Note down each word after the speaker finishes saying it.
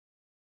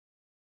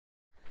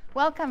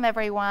Welcome,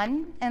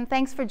 everyone, and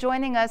thanks for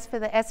joining us for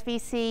the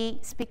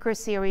SVC Speaker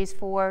Series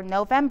for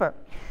November.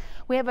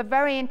 We have a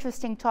very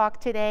interesting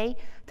talk today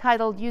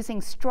titled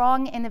Using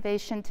Strong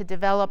Innovation to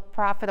Develop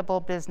Profitable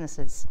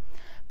Businesses.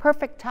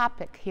 Perfect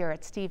topic here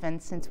at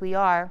Stevens since we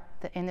are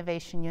the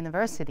Innovation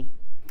University.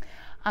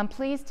 I'm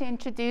pleased to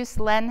introduce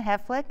Len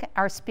Heflich,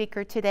 our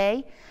speaker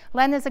today.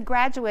 Len is a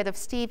graduate of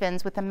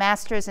Stevens with a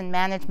master's in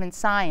management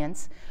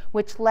science,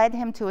 which led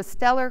him to a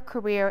stellar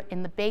career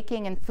in the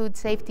baking and food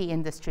safety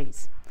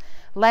industries.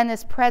 Len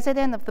is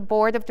president of the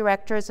board of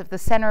directors of the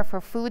Center for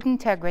Food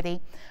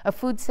Integrity, a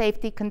food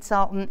safety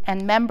consultant,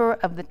 and member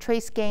of the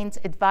Trace Gains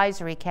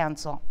Advisory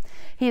Council.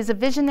 He is a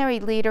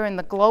visionary leader in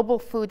the global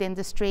food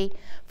industry,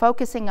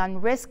 focusing on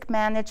risk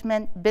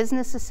management,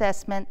 business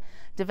assessment,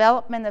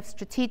 development of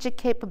strategic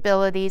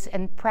capabilities,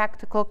 and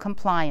practical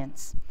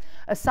compliance.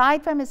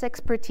 Aside from his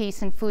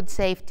expertise in food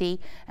safety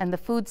and the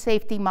Food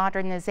Safety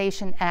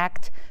Modernization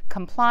Act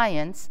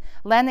compliance,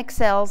 Len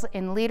excels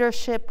in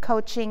leadership,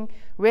 coaching,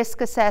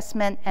 risk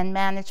assessment and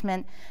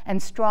management,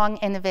 and strong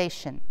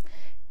innovation.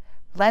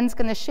 Len's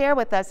going to share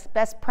with us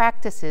best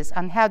practices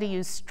on how to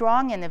use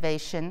strong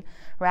innovation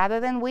rather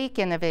than weak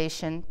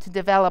innovation to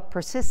develop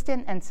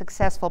persistent and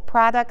successful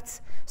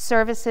products,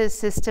 services,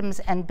 systems,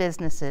 and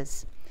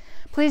businesses.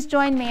 Please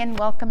join me in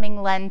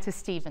welcoming Len to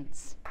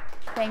Stevens.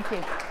 Thank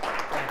you.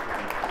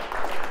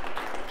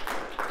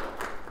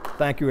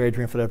 Thank you,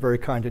 Adrian, for that very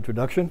kind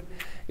introduction.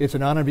 It's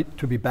an honor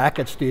to be back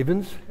at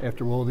Stevens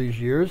after all these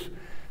years.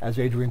 As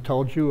Adrian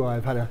told you,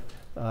 I've had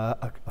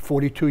a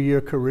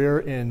 42-year career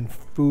in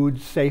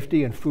food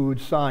safety and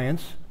food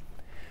science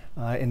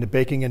in the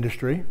baking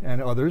industry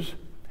and others.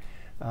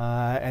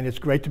 And it's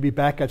great to be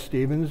back at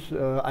Stevens.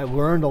 I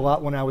learned a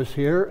lot when I was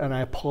here, and I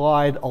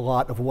applied a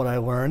lot of what I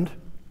learned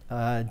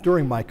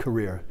during my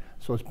career.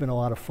 So it's been a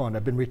lot of fun.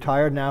 I've been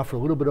retired now for a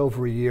little bit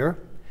over a year,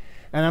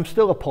 and I'm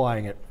still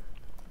applying it.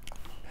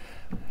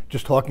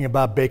 Just talking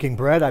about baking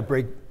bread, I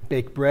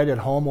bake bread at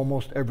home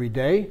almost every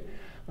day.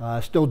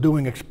 Still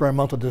doing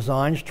experimental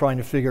designs, trying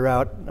to figure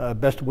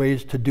out best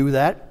ways to do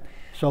that.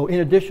 So in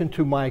addition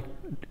to my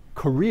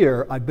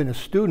career, I've been a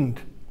student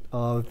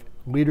of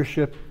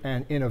leadership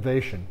and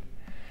innovation.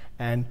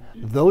 And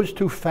those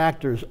two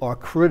factors are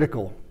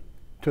critical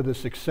to the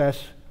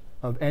success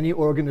of any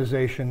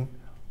organization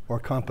or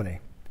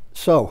company.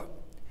 So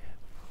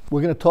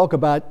we're going to talk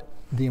about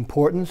the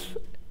importance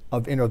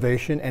of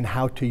innovation and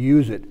how to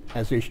use it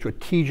as a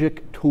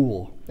strategic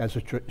tool, as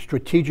a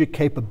strategic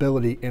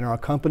capability in our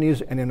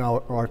companies and in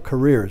our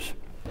careers.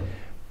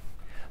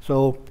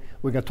 So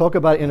we're going to talk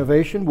about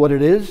innovation, what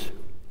it is.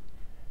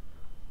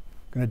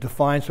 We're going to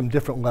define some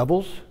different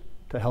levels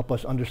to help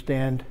us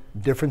understand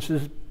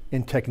differences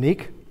in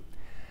technique.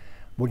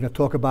 We're going to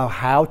talk about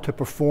how to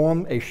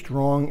perform a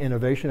strong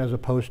innovation as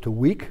opposed to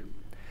weak.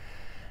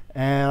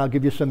 And I'll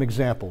give you some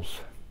examples.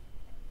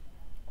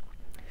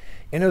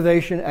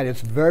 Innovation at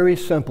its very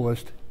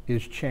simplest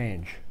is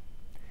change.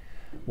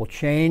 Well,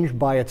 change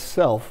by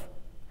itself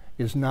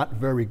is not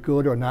very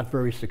good or not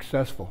very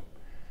successful.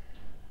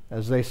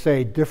 As they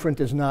say, different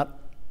is not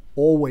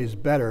always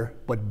better,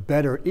 but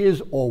better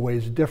is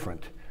always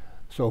different.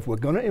 So if we're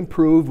going to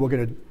improve, we're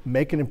going to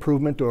make an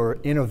improvement or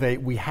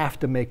innovate, we have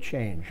to make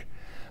change.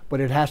 But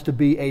it has to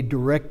be a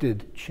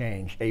directed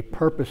change, a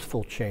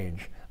purposeful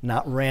change,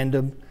 not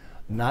random,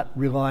 not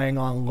relying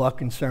on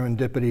luck and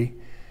serendipity.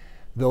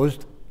 Those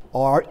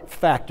are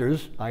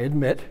factors, I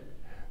admit.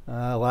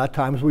 A lot of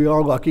times we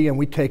are lucky and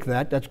we take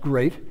that, that's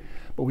great,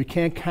 but we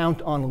can't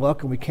count on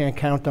luck and we can't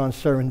count on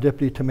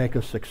serendipity to make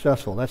us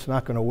successful. That's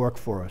not going to work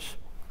for us.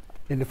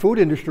 In the food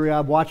industry,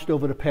 I've watched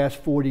over the past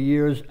 40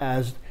 years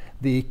as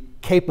the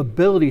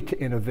capability to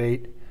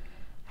innovate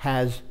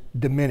has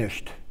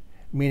diminished,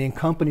 meaning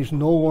companies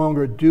no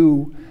longer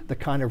do the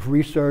kind of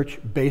research,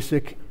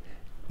 basic,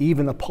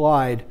 even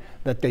applied,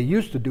 that they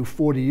used to do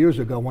 40 years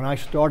ago when I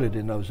started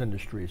in those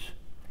industries.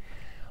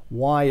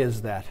 Why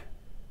is that?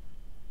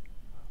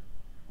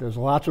 There's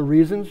lots of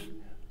reasons,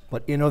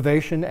 but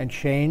innovation and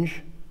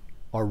change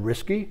are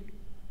risky,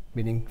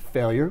 meaning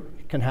failure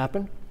can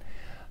happen.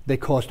 They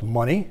cost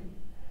money,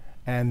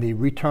 and the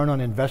return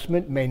on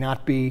investment may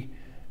not be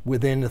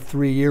within the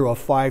 3-year or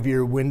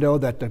 5-year window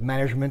that the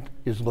management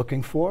is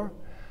looking for.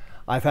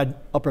 I've had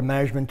upper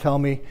management tell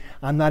me,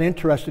 I'm not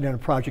interested in a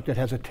project that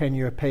has a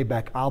 10-year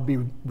payback. I'll be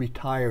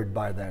retired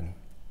by then.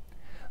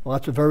 Well,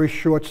 that's a very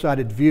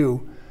short-sighted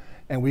view,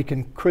 and we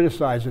can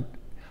criticize it.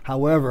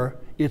 However,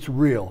 it's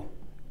real.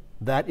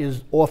 That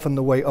is often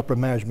the way upper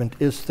management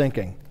is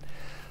thinking.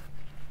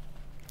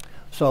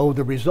 So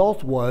the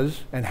result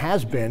was, and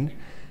has been,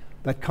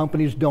 that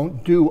companies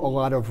don't do a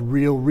lot of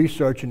real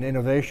research and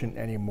innovation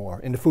anymore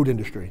in the food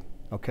industry.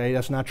 Okay,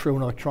 that's not true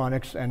in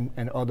electronics and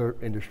other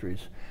industries.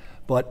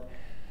 But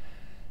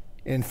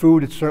in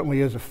food, it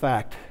certainly is a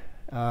fact.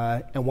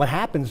 And what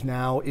happens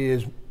now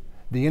is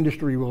the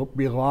industry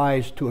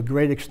relies to a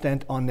great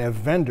extent on their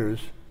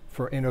vendors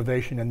for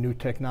innovation and new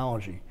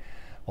technology.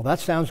 Well, that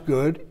sounds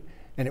good,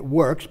 and it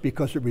works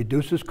because it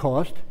reduces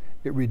cost,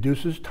 it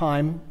reduces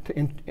time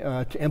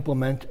to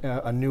implement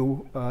a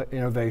new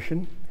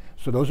innovation,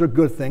 So those are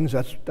good things.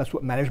 That's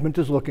what management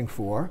is looking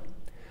for.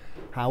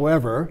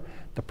 However,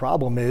 the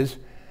problem is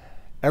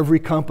every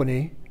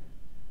company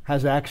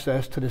has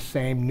access to the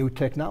same new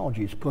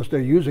technologies because they're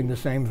using the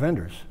same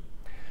vendors.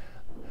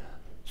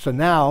 So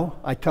now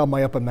I tell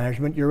my upper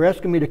management, you're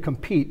asking me to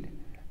compete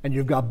and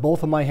you've got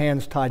both of my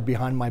hands tied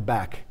behind my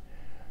back.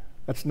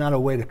 That's not a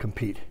way to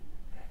compete.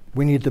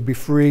 We need to be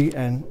free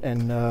and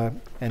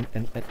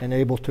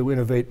able to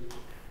innovate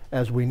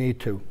as we need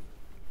to.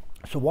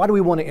 So why do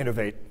we want to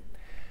innovate?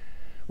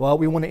 Well,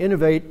 we want to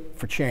innovate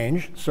for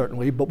change,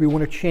 certainly, but we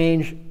want to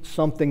change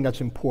something that's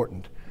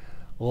important,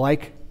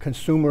 like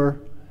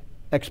consumer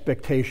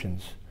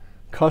expectations,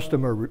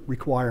 customer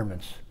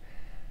requirements.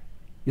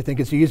 You think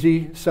it's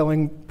easy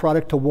selling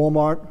product to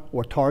Walmart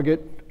or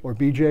Target or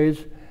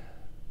BJ's?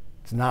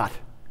 It's not.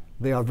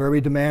 They are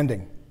very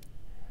demanding.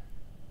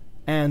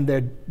 And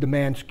their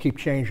demands keep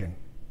changing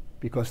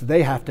because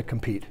they have to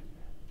compete.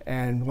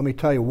 And let me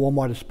tell you,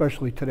 Walmart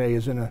especially today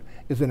is in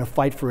a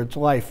fight for its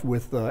life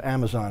with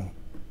Amazon.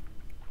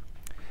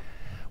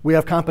 We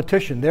have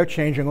competition. They're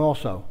changing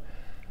also.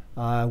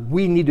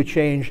 We need to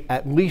change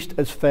at least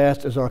as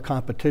fast as our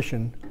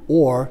competition,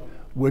 or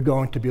we're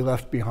going to be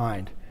left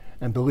behind.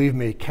 And believe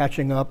me,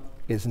 catching up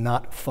is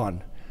not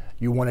fun.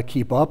 You want to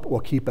keep up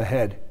or keep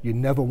ahead. You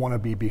never want to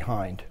be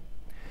behind.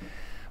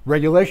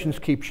 Regulations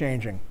keep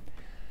changing.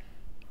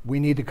 We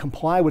need to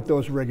comply with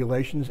those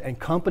regulations, and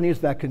companies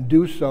that can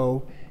do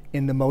so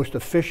in the most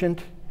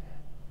efficient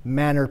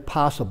manner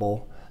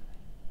possible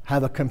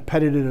have a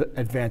competitive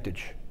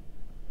advantage.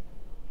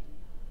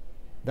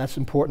 That's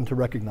important to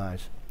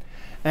recognize.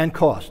 And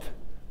cost.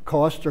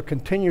 Costs are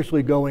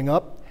continuously going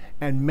up,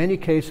 and in many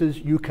cases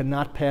you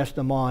cannot pass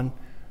them on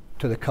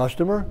to the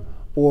customer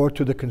or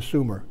to the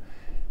consumer.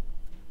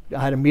 I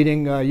had a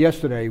meeting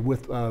yesterday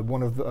with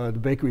one of the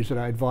bakeries that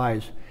I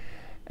advise,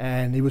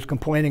 and he was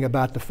complaining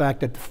about the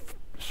fact that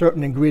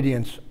certain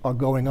ingredients are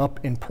going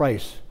up in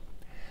price.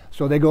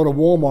 So they go to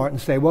Walmart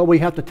and say, well, we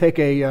have to take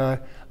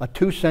a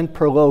 2 cent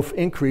per loaf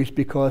increase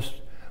because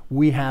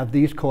we have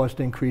these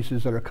cost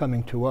increases that are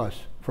coming to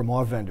us from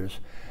our vendors.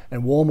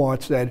 And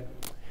Walmart said,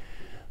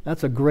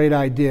 that's a great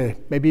idea.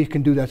 Maybe you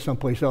can do that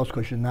someplace else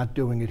because you're not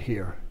doing it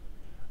here.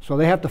 So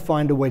they have to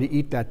find a way to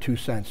eat that 2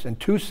 cents. And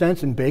 2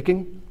 cents in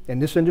baking in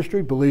this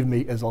industry, believe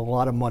me, is a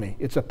lot of money.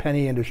 It's a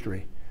penny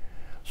industry.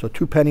 So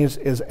 2 pennies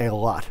is a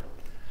lot.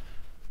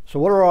 So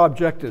what are our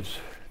objectives?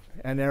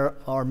 And there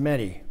are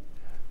many.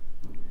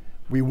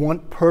 We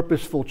want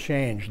purposeful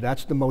change.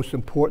 That's the most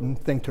important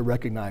thing to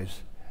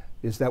recognize,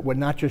 is that we're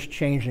not just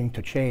changing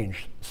to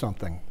change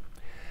something.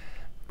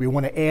 We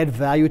want to add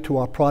value to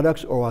our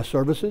products or our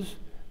services.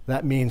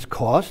 That means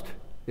cost,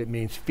 it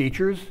means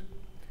features,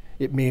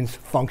 it means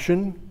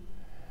function,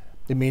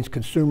 it means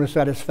consumer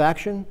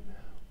satisfaction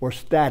or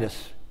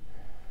status.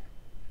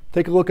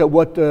 Take a look at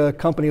what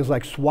companies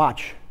like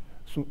Swatch.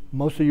 So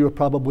most of you are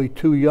probably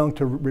too young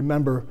to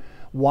remember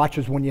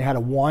watches when you had to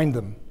wind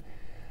them.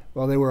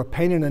 Well, they were a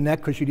pain in the neck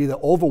because you'd either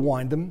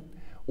overwind them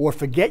or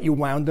forget you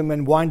wound them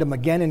and wind them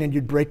again, and then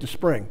you'd break the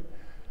spring.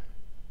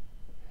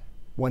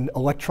 When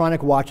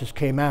electronic watches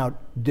came out,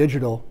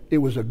 digital, it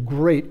was a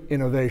great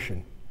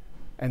innovation,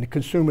 and the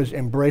consumers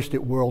embraced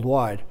it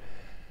worldwide,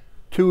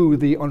 to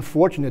the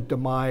unfortunate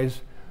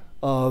demise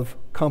of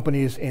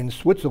companies in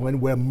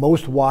Switzerland where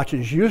most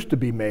watches used to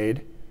be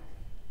made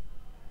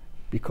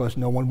because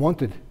no one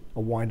wanted a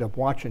wind-up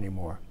watch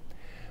anymore.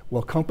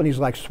 Well, companies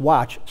like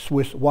Swatch,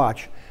 Swiss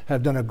Watch,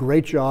 have done a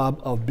great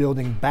job of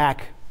building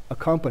back a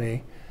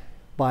company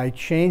by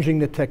changing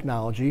the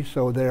technology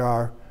so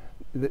the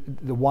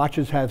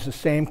watches have the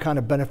same kind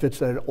of benefits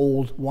that an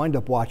old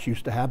wind-up watch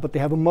used to have, but they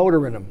have a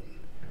motor in them.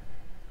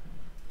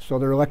 So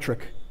they're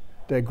electric.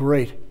 They're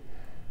great.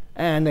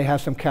 And they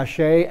have some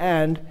cachet,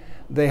 and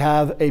they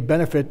have a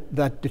benefit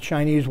that the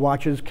Chinese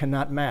watches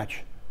cannot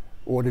match,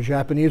 or the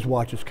Japanese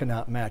watches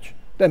cannot match.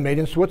 They're made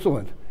in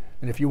Switzerland.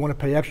 And if you want to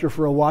pay extra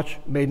for a watch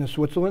made in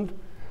Switzerland,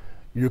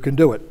 you can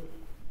do it.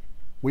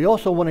 We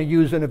also want to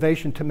use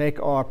innovation to make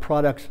our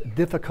products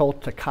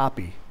difficult to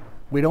copy.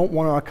 We don't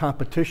want our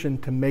competition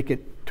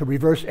to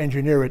reverse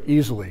engineer it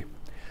easily.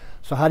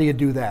 So how do you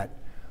do that?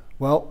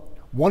 Well,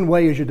 one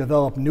way is you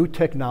develop new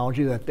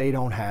technology that they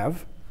don't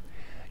have.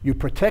 You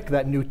protect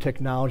that new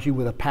technology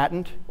with a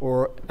patent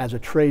or as a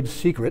trade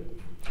secret.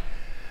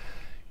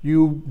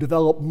 You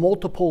develop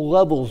multiple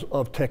levels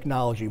of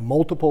technology,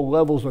 multiple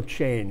levels of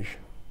change.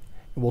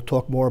 And we'll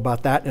talk more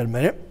about that in a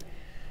minute.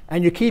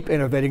 And you keep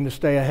innovating to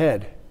stay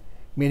ahead.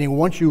 Meaning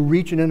once you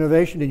reach an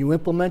innovation and you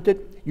implement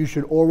it, you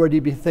should already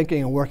be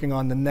thinking and working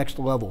on the next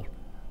level.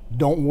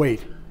 Don't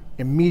wait.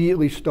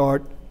 Immediately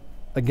start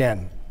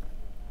again.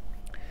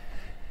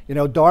 You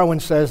know, Darwin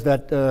says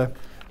that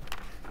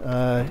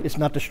it's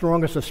not the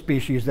strongest of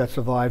species that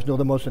survives, nor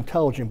the most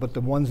intelligent, but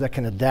the ones that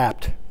can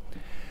adapt.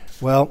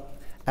 Well,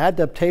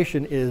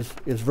 adaptation is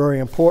very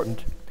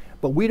important,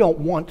 but we don't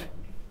want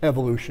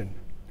evolution.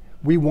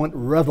 We want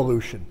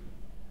revolution.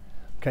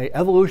 Okay,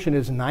 evolution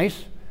is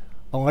nice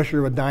unless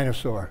you're a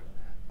dinosaur.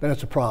 Then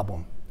it's a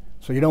problem.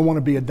 So you don't want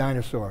to be a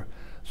dinosaur.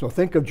 So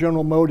think of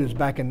General Motors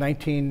back in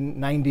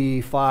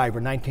 1995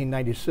 or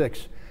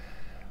 1996,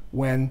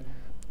 when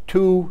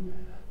two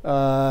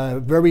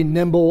very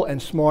nimble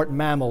and smart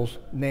mammals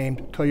named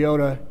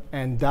Toyota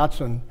and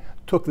Datsun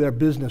took their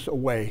business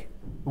away,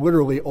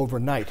 literally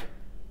overnight,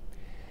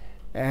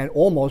 and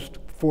almost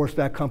forced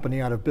that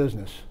company out of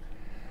business.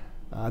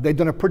 They've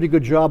done a pretty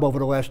good job over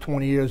the last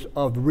 20 years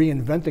of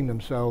reinventing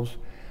themselves,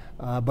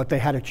 but they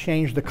had to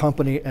change the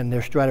company and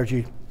their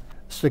strategy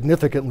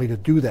significantly to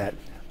do that.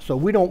 So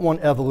we don't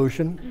want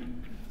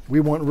evolution, we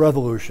want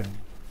revolution.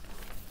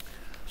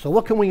 So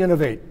what can we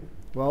innovate?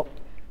 Well,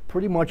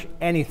 pretty much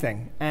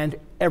anything and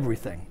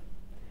everything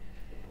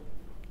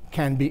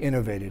can be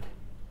innovated.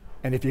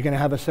 And if you're going to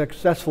have a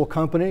successful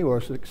company or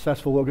a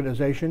successful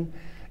organization,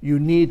 you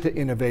need to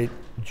innovate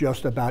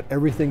just about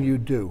everything you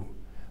do.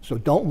 So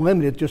don't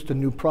limit it just to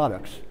new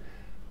products.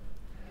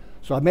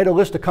 So I've made a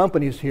list of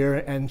companies here,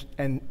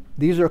 and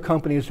these are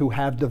companies who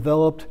have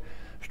developed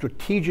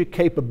strategic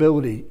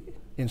capability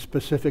in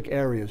specific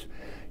areas.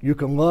 You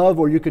can love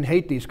or you can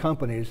hate these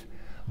companies,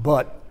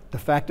 but the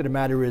fact of the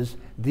matter is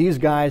these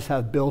guys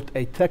have built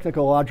a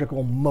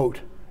technological moat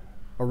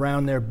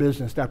around their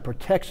business that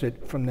protects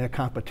it from their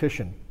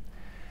competition.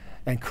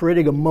 And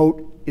creating a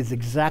moat is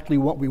exactly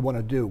what we want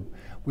to do.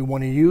 We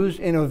want to use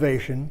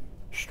innovation,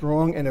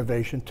 strong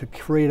innovation, to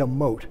create a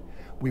moat.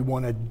 We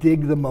want to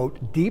dig the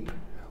moat deep.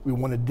 We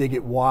want to dig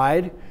it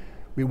wide.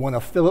 We want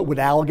to fill it with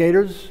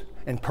alligators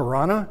and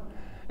piranha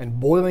and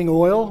boiling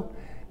oil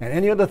and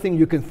any other thing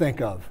you can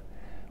think of.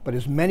 But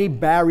as many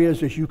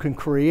barriers as you can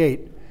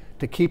create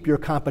to keep your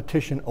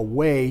competition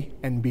away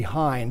and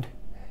behind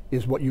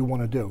is what you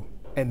want to do.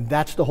 And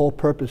that's the whole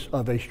purpose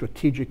of a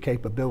strategic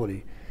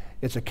capability.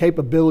 It's a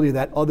capability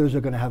that others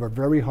are going to have a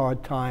very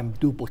hard time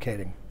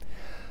duplicating.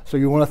 So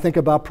you want to think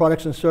about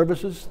products and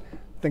services?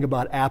 Think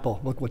about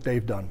Apple. Look what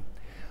they've done.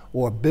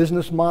 Or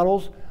business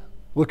models?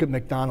 Look at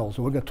McDonald's.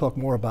 And we're going to talk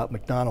more about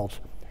McDonald's.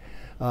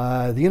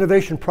 The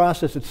innovation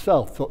process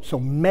itself, so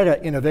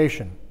meta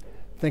innovation.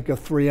 Think of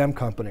 3M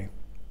Company.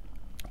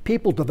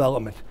 People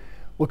development.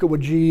 Look at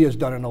what GE has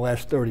done in the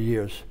last 30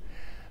 years.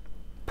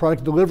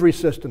 Product delivery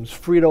systems,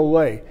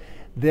 Frito-Lay.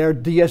 Their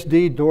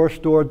DSD,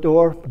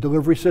 door-store-door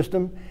delivery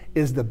system,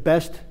 is the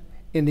best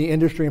in the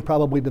industry and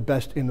probably the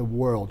best in the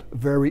world.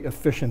 Very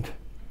efficient.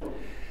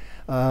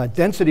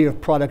 Density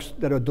of products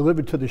that are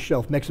delivered to the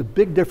shelf makes a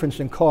big difference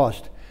in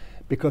cost,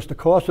 because the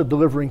cost of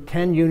delivering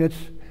 10 units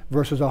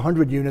versus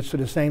 100 units to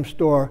the same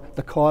store,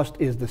 the cost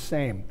is the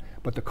same,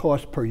 but the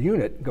cost per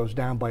unit goes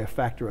down by a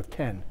factor of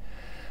 10.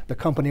 The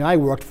company I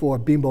worked for,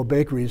 Bimbo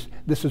Bakeries,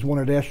 this is one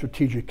of their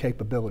strategic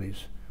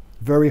capabilities.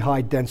 Very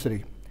high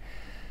density.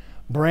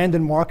 Brand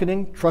and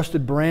marketing,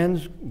 trusted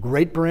brands,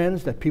 great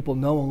brands that people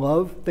know and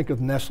love. Think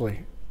of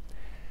Nestle.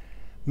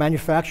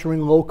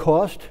 Manufacturing low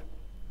cost,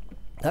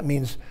 that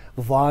means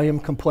volume,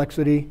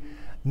 complexity,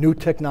 new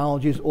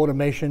technologies,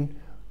 automation.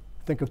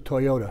 Think of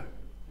Toyota.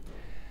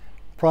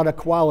 Product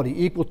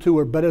quality, equal to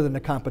or better than the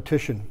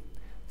competition.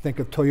 Think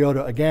of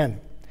Toyota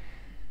again.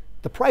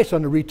 The price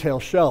on the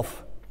retail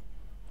shelf,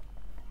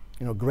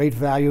 great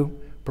value,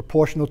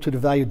 proportional to the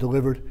value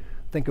delivered.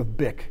 Think of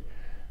BIC.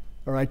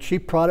 All right,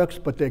 cheap products,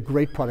 but they're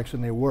great products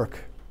and they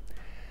work.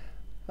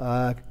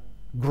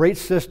 Great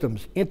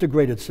systems,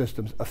 integrated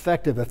systems,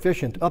 effective,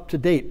 efficient,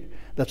 up-to-date,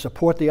 that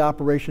support the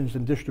operations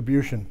and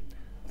distribution.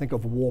 Think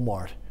of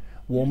Walmart.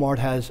 Walmart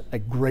has a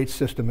great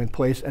system in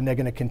place, and they're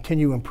going to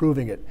continue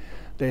improving it.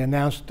 They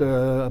announced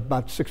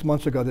about 6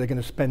 months ago they're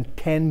going to spend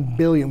 $10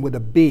 billion with a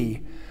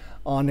B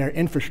on their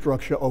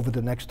infrastructure over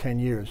the next 10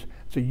 years.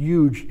 It's a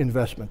huge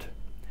investment.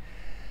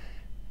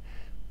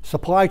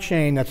 Supply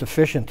chain that's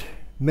efficient,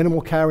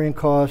 minimal carrying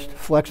cost,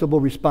 flexible,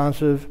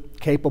 responsive,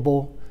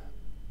 capable,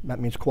 that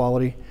means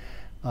quality,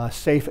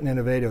 safe and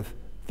innovative.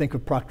 Think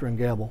of Procter &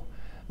 Gamble.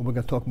 And we're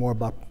going to talk more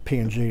about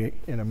P&G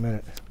in a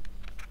minute.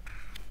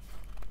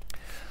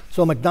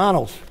 So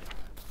McDonald's,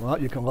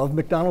 well, you can love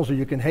McDonald's or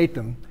you can hate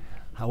them.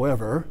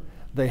 However,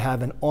 they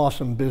have an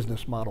awesome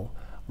business model.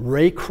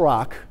 Ray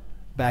Kroc,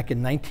 back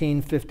in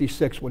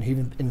 1956, when he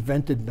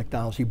invented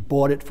McDonald's, he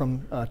bought it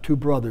from two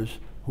brothers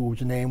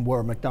whose name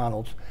were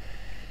McDonald's.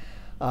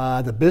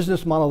 The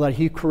business model that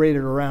he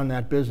created around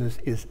that business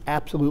is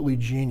absolutely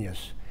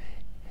genius.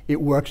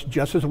 It works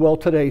just as well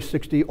today,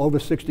 over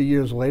 60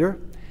 years later.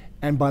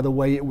 And by the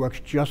way, it works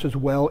just as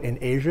well in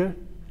Asia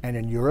and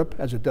in Europe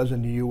as it does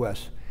in the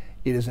US.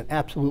 It is an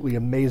absolutely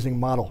amazing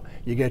model.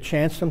 You get a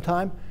chance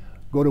sometime,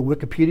 go to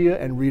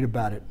Wikipedia and read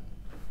about it.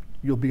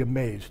 You'll be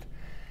amazed.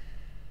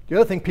 The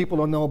other thing people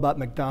don't know about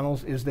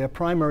McDonald's is their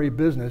primary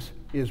business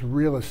is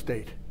real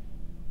estate.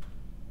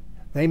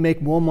 They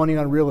make more money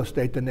on real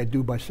estate than they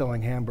do by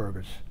selling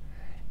hamburgers.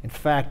 In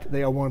fact,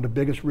 they are one of the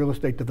biggest real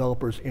estate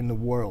developers in the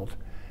world.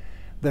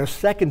 Their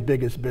second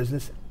biggest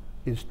business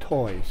is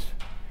toys.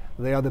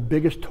 They are the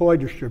biggest toy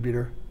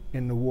distributor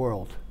in the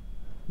world,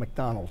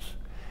 McDonald's.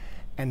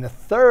 And the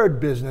third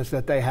business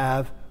that they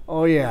have,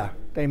 oh yeah,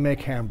 they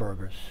make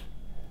hamburgers.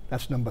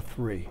 That's number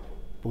 3,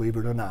 believe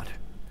it or not.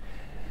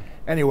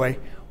 Anyway,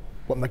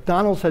 what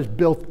McDonald's has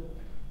built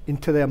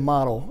into their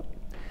model,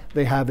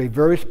 they have a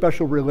very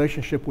special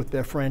relationship with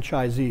their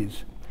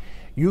franchisees.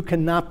 You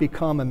cannot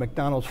become a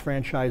McDonald's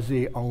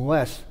franchisee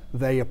unless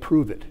they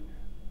approve it.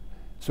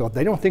 So if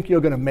they don't think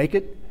you're going to make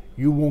it,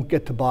 you won't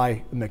get to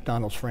buy a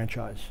McDonald's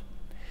franchise.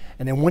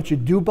 And then once you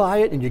do buy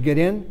it and you get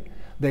in,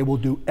 they will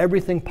do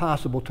everything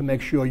possible to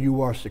make sure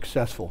you are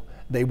successful.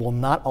 They will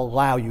not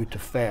allow you to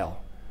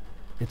fail.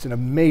 It's an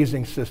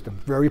amazing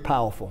system, very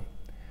powerful.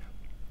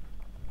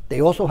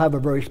 They also have a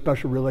very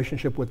special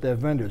relationship with their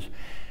vendors.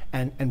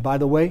 And by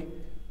the way,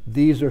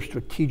 these are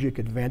strategic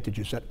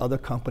advantages that other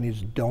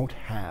companies don't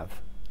have.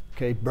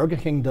 Okay? Burger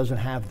King doesn't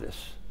have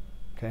this.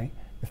 Okay?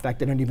 In fact,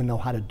 they don't even know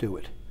how to do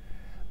it.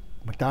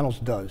 McDonald's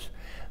does.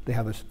 They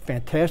have a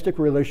fantastic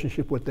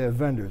relationship with their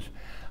vendors.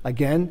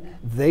 Again,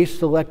 they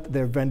select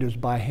their vendors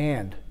by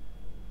hand.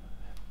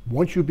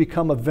 Once you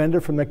become a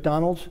vendor for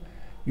McDonald's,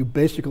 you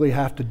basically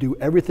have to do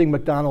everything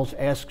McDonald's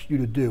asks you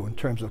to do in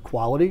terms of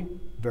quality,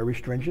 very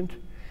stringent,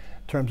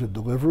 in terms of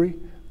delivery,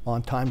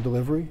 on-time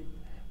delivery.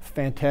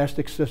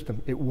 Fantastic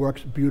system. It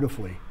works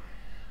beautifully.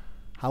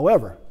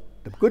 However,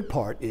 the good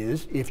part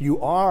is if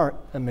you are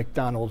a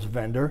McDonald's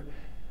vendor,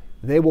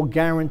 they will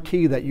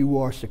guarantee that you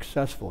are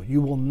successful.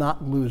 You will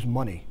not lose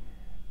money,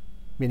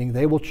 meaning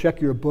they will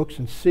check your books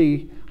and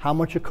see how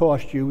much it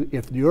cost you.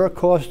 If your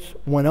costs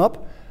went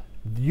up,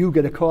 you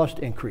get a cost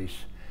increase.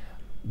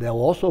 They'll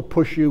also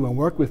push you and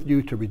work with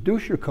you to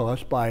reduce your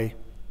costs by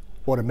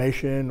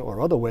automation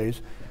or other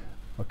ways.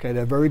 Okay,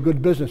 they're very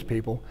good business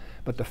people,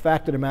 but the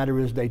fact of the matter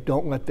is they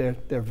don't let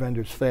their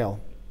vendors fail.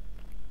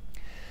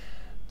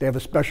 They have a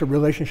special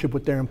relationship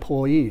with their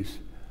employees.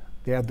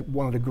 They have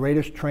one of the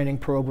greatest training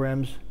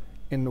programs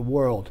in the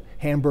world.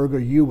 Hamburger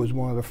U was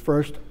one of the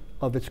first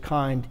of its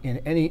kind in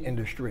any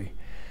industry,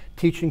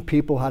 teaching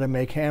people how to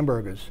make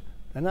hamburgers.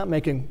 They're not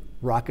making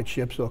rocket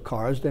ships or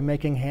cars, they're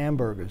making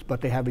hamburgers, but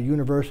they have a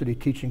university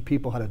teaching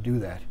people how to do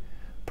that.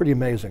 Pretty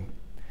amazing.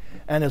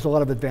 And there's a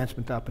lot of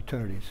advancement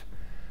opportunities.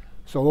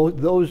 So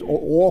those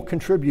all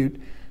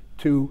contribute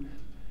to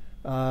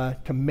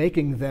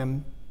making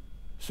them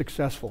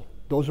successful.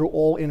 Those are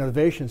all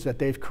innovations that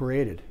they've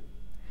created.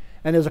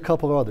 And there's a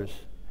couple others.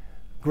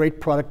 Great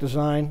product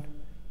design,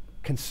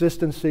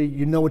 consistency,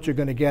 you know what you're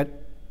going to get.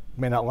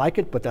 You may not like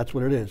it, but that's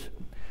what it is.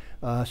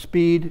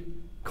 Speed,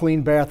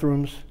 clean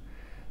bathrooms,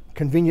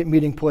 convenient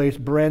meeting place,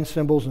 brand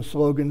symbols and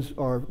slogans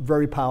are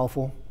very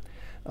powerful.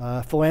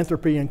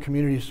 Philanthropy and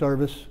community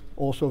service,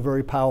 also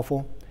very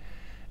powerful.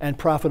 And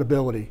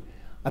profitability.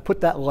 I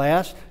put that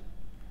last.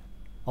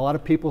 A lot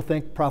of people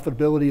think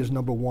profitability is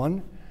number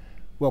one.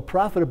 Well,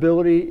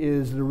 profitability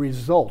is the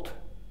result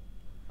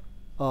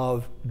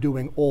of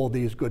doing all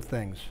these good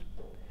things.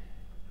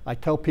 I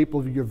tell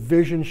people your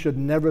vision should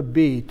never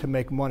be to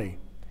make money.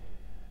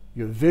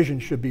 Your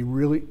vision should be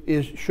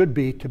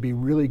to be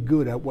really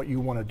good at what you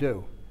want to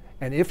do.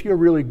 And if you're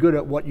really good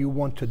at what you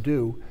want to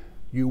do,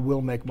 you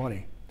will make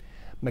money.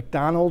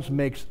 McDonald's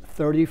makes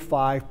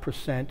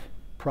 35%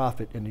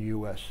 profit in the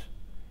US.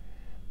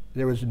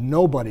 There is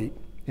nobody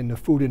in the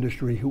food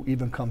industry who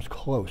even comes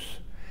close.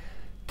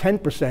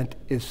 10%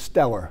 is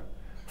stellar,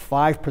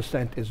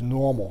 5% is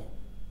normal.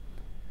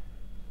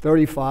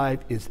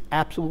 35 is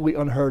absolutely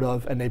unheard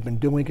of, and they've been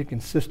doing it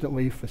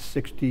consistently for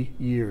 60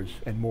 years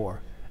and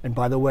more. And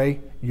by the way,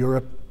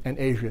 Europe and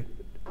Asia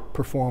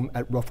perform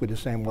at roughly the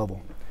same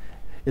level.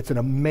 It's an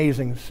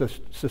amazing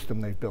system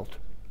they've built.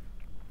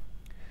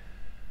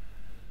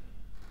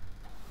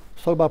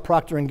 Let's talk about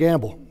Procter &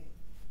 Gamble,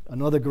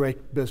 another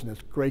great business,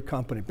 great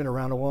company, been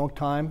around a long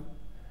time.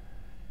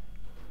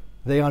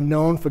 They are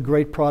known for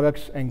great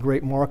products and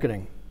great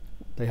marketing.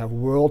 They have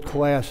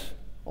world-class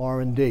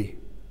R&D,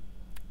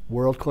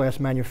 world-class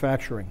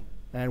manufacturing,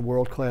 and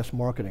world-class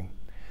marketing.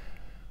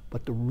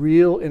 But the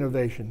real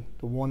innovation,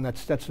 the one that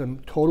sets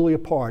them totally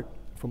apart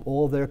from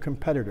all of their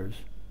competitors,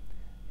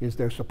 is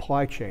their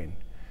supply chain.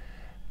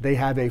 They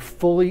have a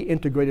fully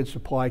integrated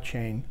supply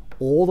chain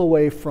all the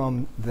way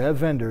from their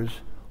vendors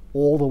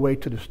all the way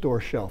to the store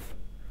shelf.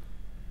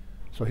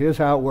 So here's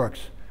how it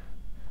works.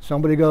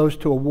 Somebody goes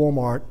to a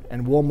Walmart,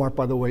 and Walmart,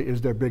 by the way,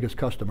 is their biggest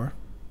customer,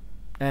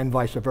 and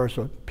vice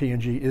versa.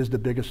 P&G is the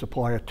biggest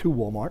supplier to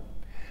Walmart.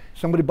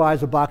 Somebody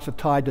buys a box of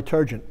Tide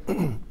detergent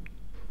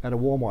at a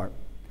Walmart.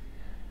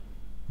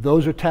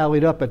 Those are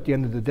tallied up at the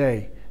end of the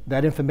day.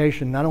 That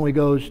information not only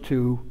goes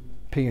to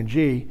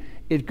P&G,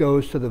 it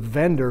goes to the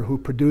vendor who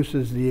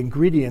produces the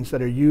ingredients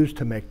that are used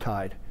to make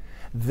Tide.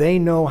 They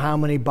know how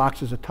many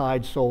boxes of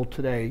Tide sold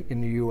today in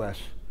the US.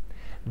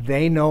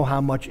 They know how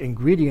much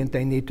ingredient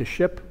they need to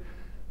ship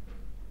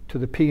to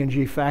the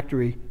P&G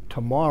factory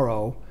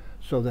tomorrow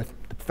so that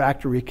the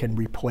factory can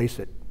replace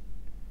it.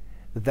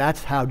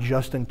 That's how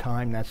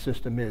just-in-time that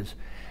system is.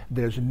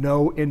 There's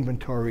no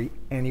inventory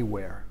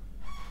anywhere.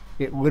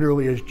 It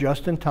literally is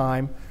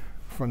just-in-time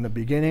from the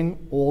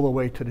beginning all the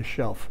way to the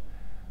shelf.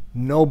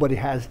 Nobody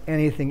has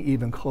anything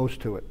even close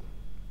to it.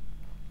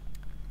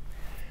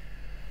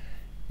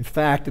 In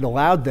fact, it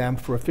allowed them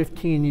for a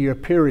 15-year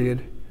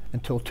period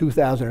until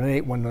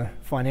 2008 when the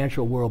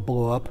financial world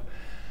blew up.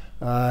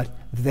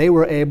 They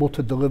were able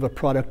to deliver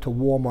product to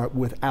Walmart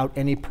without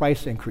any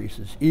price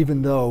increases,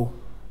 even though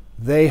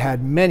They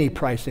had many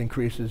price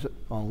increases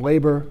on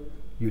labor,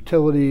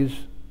 utilities,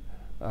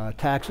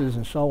 taxes,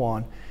 and so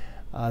on.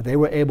 They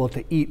were able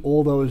to eat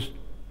all those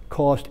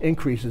cost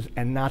increases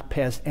and not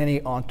pass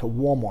any on to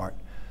Walmart.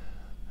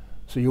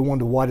 So you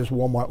wonder, why does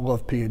Walmart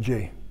love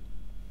P&G?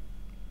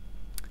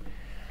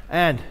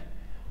 And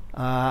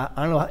I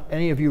don't know if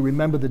any of you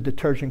remember the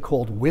detergent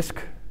called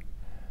Whisk.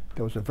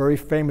 There was a very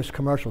famous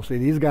commercial. See,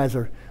 these guys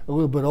are a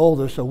little bit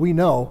older, so we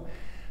know.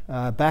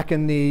 Back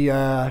in the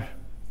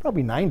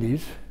probably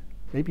 90s,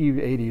 maybe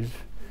 80s,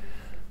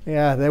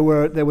 yeah, there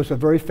was a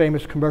very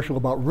famous commercial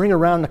about ring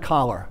around the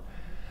collar.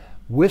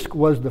 Whisk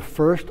was the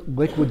first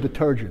liquid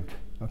detergent,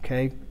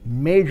 okay?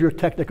 Major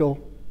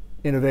technical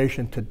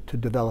innovation to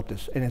develop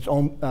this. And its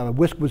own,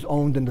 Whisk was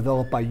owned and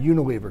developed by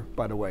Unilever,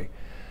 by the way.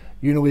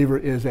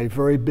 Unilever is a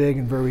very big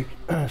and very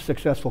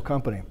successful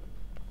company.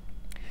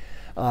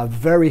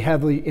 Very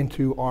heavily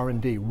into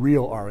R&D,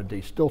 real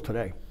R&D, still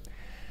today.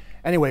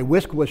 Anyway,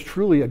 Whisk was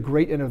truly a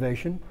great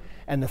innovation,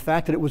 and the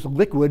fact that it was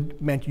liquid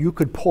meant you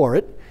could pour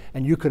it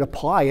and you could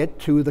apply it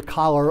to the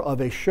collar of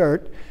a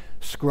shirt,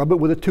 scrub it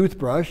with a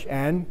toothbrush,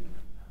 and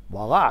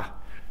voila,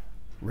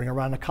 ring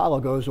around the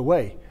collar goes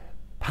away.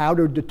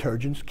 Powdered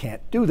detergents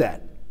can't do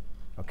that.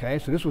 Okay,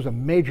 so this was a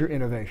major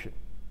innovation.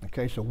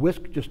 Okay, so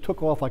Whisk just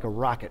took off like a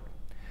rocket.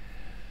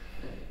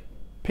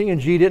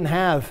 P&G didn't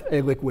have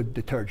a liquid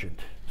detergent,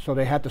 so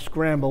they had to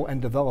scramble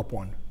and develop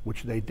one,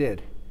 which they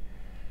did.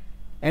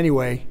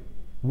 Anyway,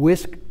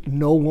 Whisk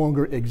no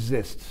longer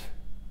exists.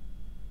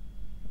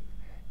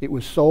 It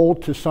was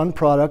sold to Sun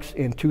Products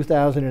in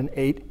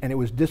 2008, and it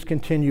was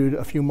discontinued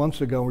a few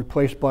months ago,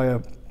 replaced by a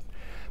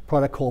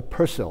product called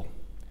Persil.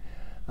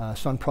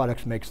 Sun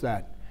Products makes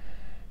that.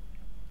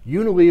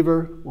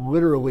 Unilever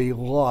literally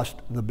lost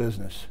the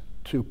business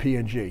to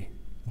P&G.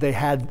 They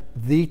had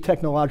the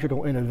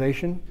technological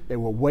innovation. They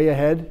were way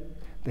ahead.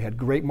 They had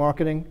great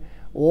marketing,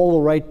 all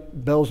the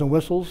right bells and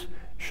whistles.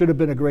 Should have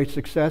been a great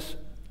success,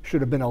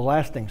 should have been a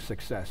lasting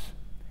success.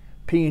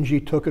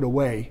 P&G took it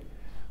away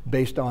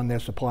based on their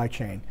supply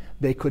chain.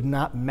 They could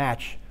not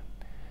match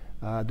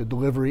the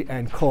delivery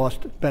and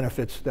cost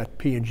benefits that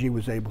P&G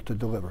was able to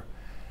deliver.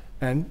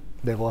 And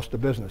they lost the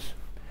business.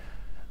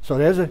 So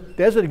there's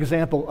an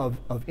example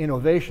of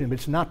innovation, but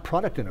it's not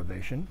product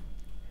innovation.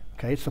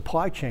 Okay, it's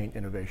supply chain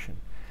innovation.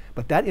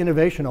 But that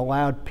innovation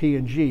allowed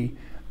P&G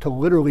to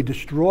literally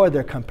destroy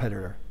their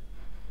competitor,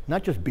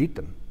 not just beat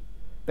them.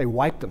 They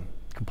wiped them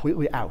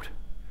completely out.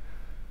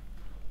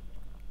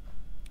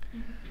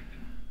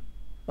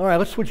 All right,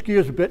 let's switch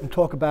gears a bit and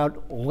talk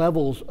about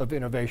levels of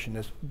innovation.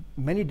 There's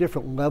many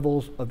different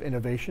levels of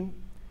innovation.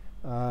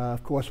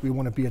 Of course, we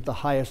want to be at the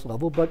highest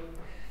level, but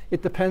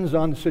it depends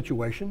on the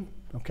situation,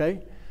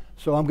 okay?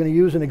 So I'm going to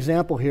use an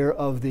example here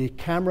of the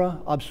camera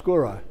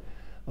obscura.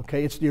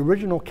 Okay, it's the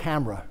original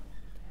camera.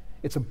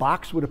 It's a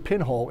box with a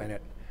pinhole in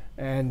it,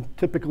 and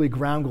typically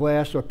ground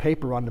glass or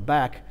paper on the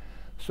back,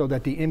 so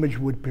that the image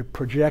would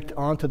project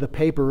onto the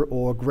paper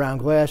or ground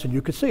glass and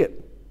you could see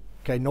it.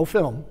 Okay, no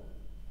film.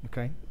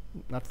 Okay,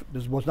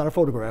 this was not a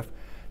photograph.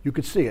 You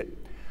could see it.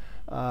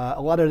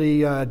 A lot of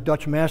the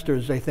Dutch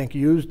masters, I think,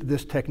 used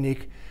this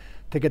technique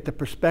to get the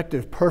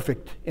perspective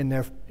perfect in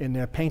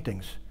their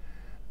paintings.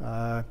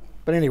 But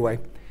anyway,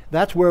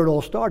 that's where it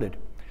all started.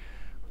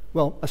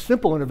 Well, a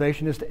simple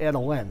innovation is to add a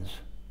lens.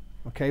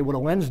 Okay, what a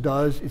lens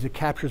does is it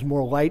captures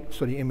more light,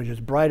 so the image is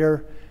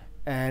brighter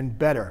and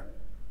better.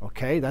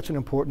 Okay, that's an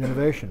important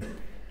innovation.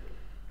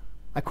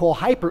 I call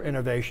hyper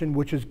innovation,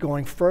 which is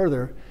going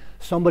further.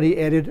 Somebody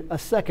added a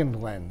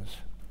second lens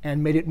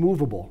and made it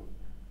movable.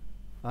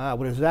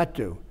 What does that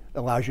do? It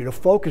allows you to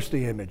focus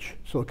the image,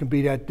 so it can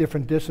be at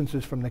different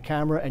distances from the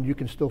camera and you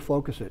can still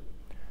focus it.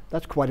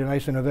 That's quite a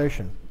nice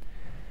innovation.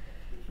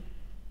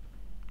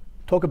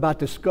 Talk about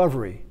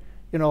discovery.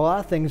 You know, a lot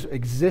of things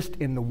exist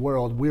in the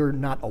world. We're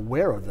not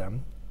aware of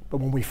them,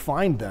 but when we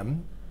find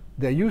them,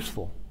 they're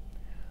useful.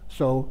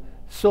 So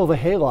silver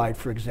halide,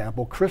 for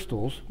example,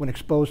 crystals, when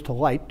exposed to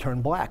light,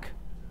 turn black.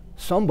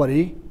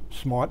 Somebody,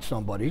 smart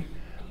somebody,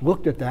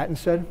 looked at that and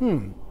said,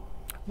 I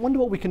wonder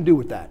what we can do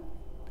with that.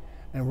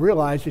 And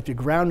realized if you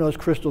ground those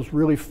crystals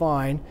really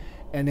fine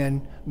and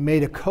then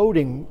made a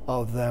coating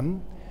of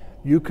them,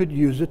 you could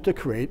use it to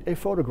create a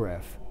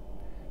photograph.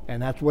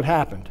 And that's what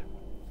happened.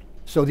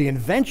 So the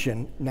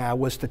invention now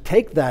was to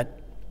take that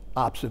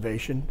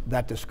observation,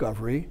 that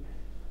discovery,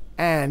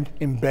 and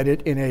embed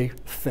it in a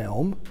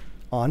film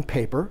on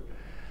paper,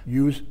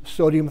 use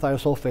sodium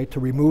thiosulfate to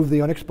remove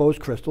the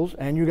unexposed crystals,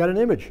 and you got an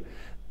image.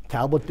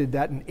 Talbot did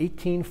that in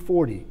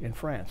 1840 in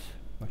France.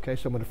 Okay,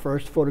 some of the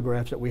first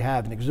photographs that we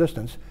have in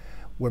existence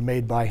were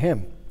made by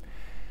him.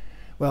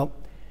 Well,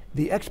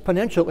 the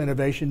exponential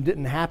innovation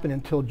didn't happen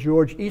until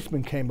George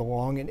Eastman came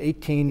along in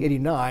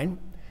 1889,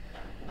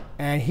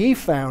 and he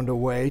found a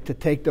way to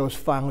take those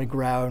finely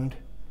ground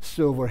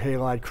silver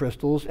halide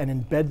crystals and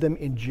embed them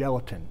in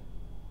gelatin,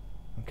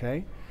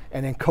 okay?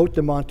 And then coat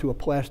them onto a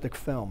plastic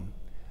film,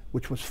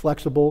 which was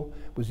flexible,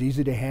 was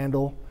easy to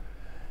handle.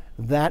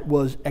 That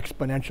was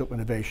exponential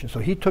innovation. So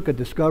he took a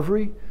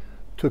discovery,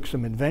 took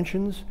some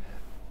inventions,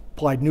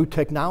 applied new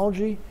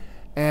technology,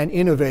 and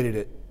innovated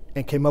it.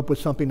 and came up with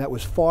something that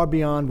was far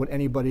beyond what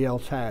anybody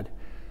else had.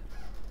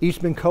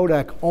 Eastman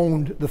Kodak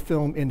owned the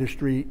film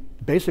industry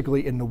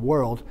basically in the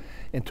world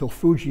until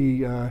Fuji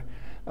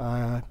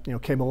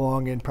came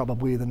along in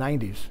probably the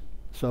 90s.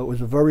 So it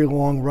was a very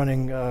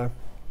long-running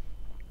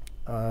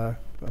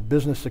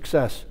business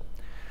success.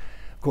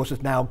 Of course,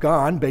 it's now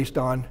gone based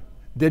on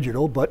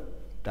digital, but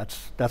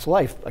that's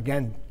life.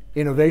 Again,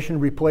 innovation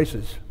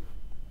replaces.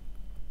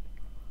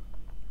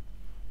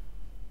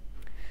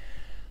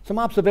 Some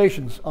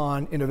observations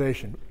on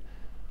innovation.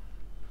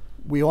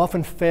 We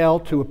often fail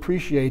to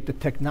appreciate the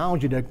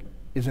technology that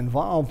is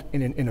involved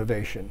in an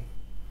innovation.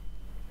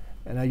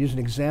 And I use an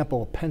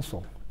example, a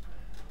pencil.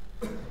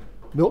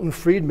 Milton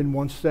Friedman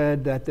once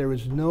said that there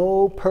is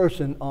no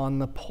person on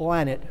the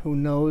planet who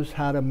knows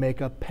how to make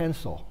a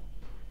pencil.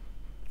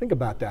 Think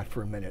about that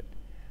for a minute.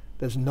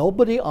 There's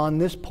nobody on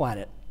this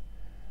planet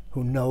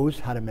who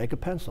knows how to make a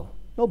pencil.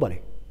 Nobody.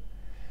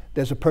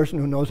 There's a person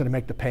who knows how to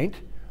make the paint,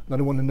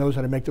 another one who knows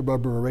how to make the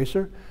rubber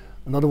eraser,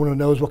 another one who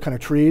knows what kind of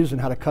trees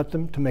and how to cut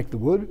them to make the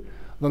wood,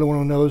 another one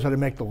who knows how to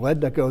make the lead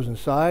that goes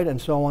inside,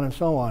 and so on and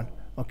so on,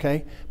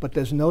 okay? But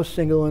there's no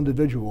single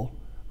individual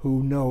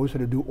who knows how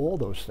to do all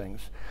those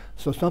things.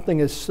 So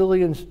something as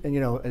silly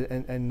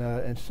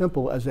and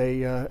simple as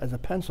a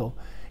pencil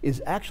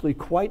is actually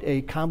quite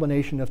a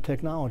combination of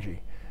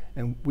technology,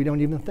 and we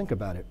don't even think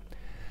about it.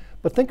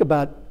 But think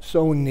about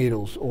sewing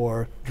needles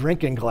or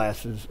drinking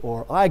glasses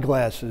or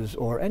eyeglasses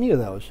or any of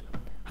those.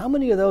 How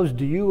many of those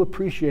do you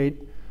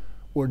appreciate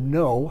or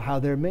know how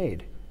they're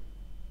made?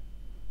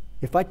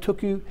 If I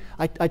took you,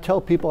 I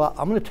tell people,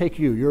 I'm going to take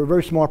you, you're a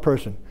very smart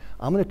person.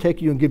 I'm going to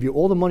take you and give you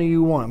all the money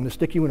you want. I'm going to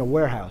stick you in a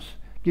warehouse,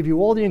 give you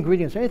all the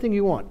ingredients, anything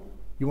you want.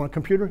 You want a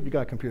computer? You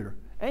got a computer.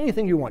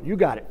 Anything you want, you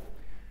got it.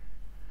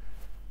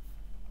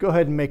 Go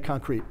ahead and make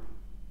concrete.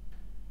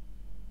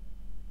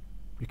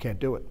 You can't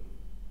do it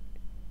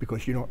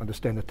because you don't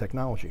understand the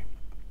technology.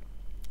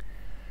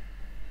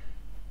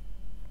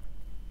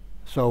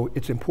 So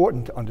it's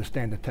important to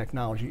understand the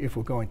technology if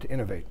we're going to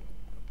innovate.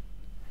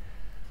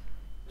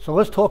 So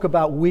let's talk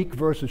about weak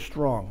versus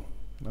strong.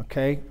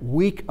 Okay?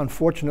 Weak,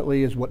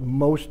 unfortunately, is what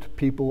most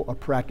people are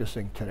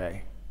practicing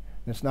today.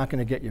 And it's not going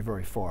to get you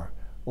very far,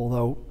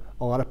 although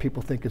a lot of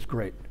people think it's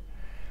great.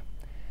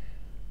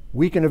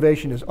 Weak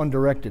innovation is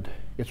undirected.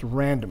 It's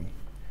random.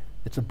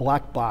 It's a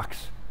black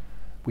box.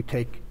 We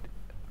take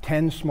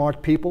 10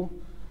 smart people,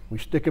 we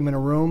stick them in a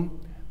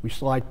room, we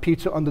slide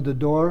pizza under the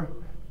door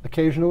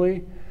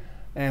occasionally,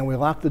 and we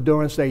lock the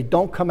door and say,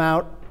 don't come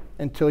out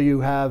until you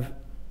have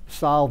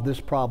solved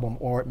this problem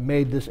or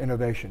made this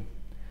innovation.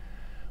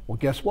 Well,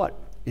 guess what?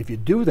 If you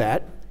do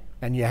that,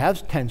 and you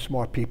have 10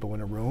 smart people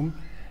in a room,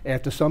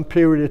 after some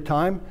period of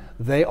time,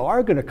 they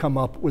are going to come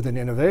up with an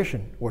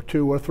innovation, or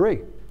 2 or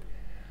 3.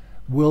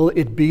 Will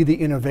it be the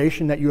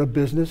innovation that your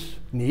business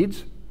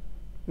needs?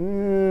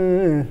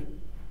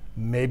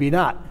 Maybe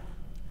not.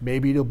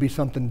 Maybe it'll be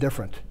something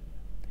different.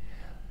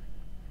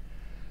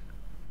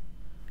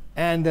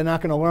 And they're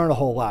not going to learn a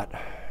whole lot.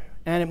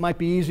 And it might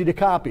be easy to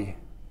copy.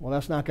 Well,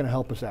 that's not going to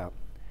help us out.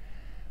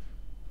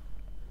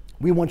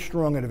 We want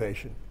strong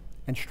innovation.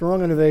 And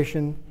strong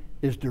innovation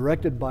is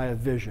directed by a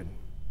vision.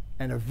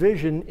 And a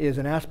vision is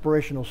an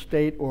aspirational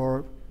state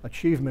or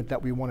achievement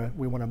that we want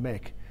to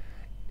make.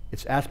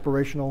 It's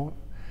aspirational.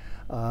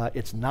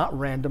 It's not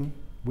random.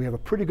 We have a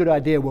pretty good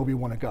idea where we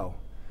want to go.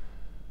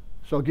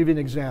 So I'll give you an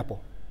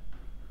example.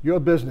 Your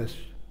business,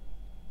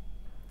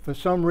 for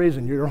some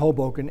reason, you're in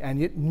Hoboken,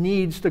 and it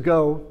needs to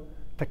go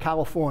to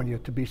California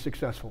to be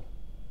successful.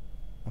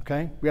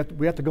 Okay? We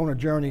have to go on a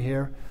journey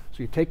here.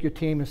 So you take your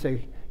team and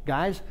say,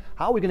 guys,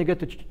 how are we going to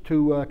get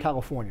to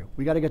California?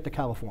 We got to get to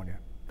California.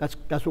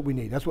 That's what we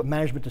need. That's what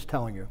management is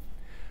telling you.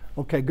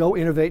 Okay, go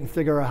innovate and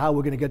figure out how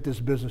we're going to get this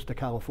business to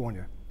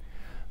California.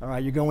 All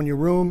right, you go in your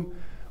room,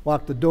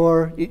 lock the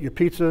door, eat your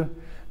pizza,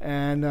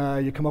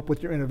 and you come up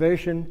with your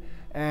innovation,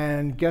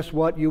 and guess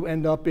what? You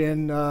end up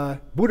in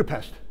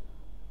Budapest.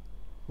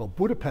 Well,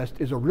 Budapest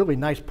is a really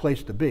nice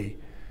place to be,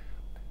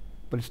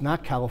 but it's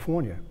not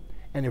California.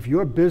 And if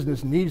your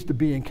business needs to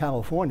be in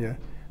California,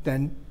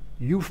 then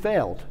you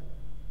failed.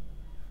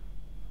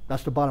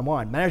 That's the bottom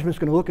line. Management's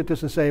going to look at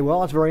this and say, well,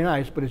 that's very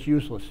nice, but it's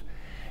useless.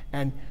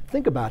 And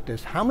think about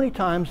this. How many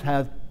times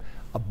have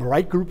a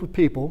bright group of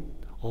people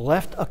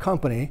left a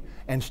company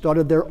and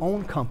started their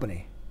own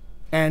company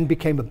and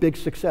became a big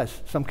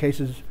success? Some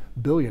cases,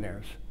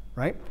 billionaires,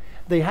 right?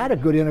 They had a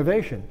good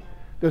innovation.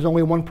 There's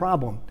only one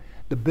problem.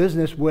 The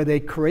business where they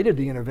created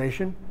the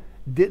innovation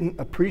didn't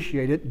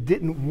appreciate it,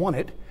 didn't want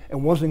it,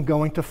 and wasn't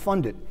going to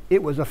fund it.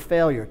 It was a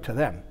failure to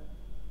them.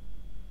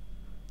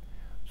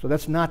 So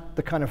that's not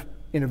the kind of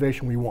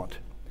innovation we want.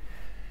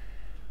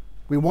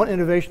 We want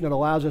innovation that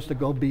allows us to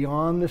go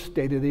beyond the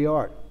state of the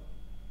art.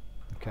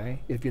 Okay?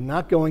 If you're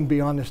not going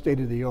beyond the state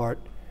of the art,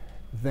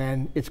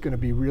 then it's going to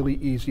be really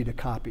easy to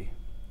copy,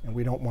 and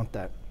we don't want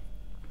that.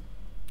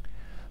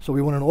 So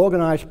we want an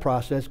organized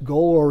process,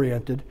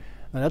 goal-oriented.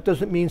 Now that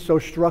doesn't mean so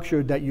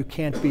structured that you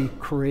can't be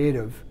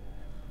creative.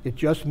 It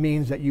just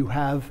means that you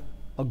have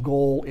a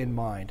goal in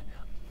mind.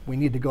 We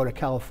need to go to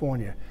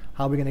California.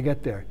 How are we going to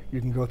get there?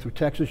 You can go through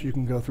Texas, you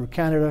can go through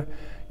Canada,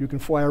 you can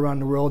fly around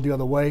the world the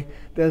other way.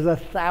 There's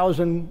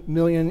 1,000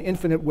 million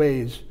infinite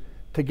ways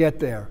to get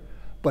there,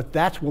 but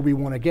that's where we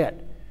want to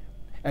get.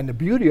 And the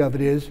beauty of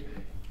it is,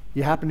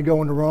 you happen to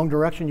go in the wrong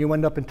direction, you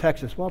end up in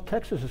Texas. Well,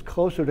 Texas is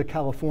closer to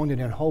California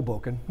than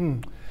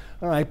Hoboken.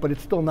 All right, but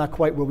it's still not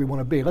quite where we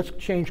want to be. Let's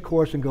change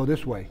course and go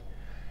this way.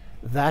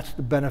 That's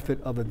the benefit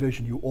of a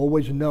vision. You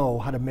always know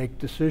how to make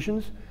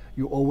decisions.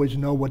 You always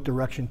know what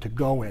direction to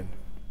go in.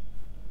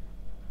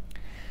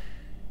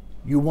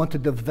 You want to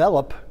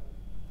develop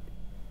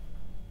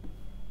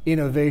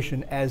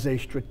innovation as a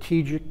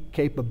strategic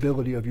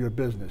capability of your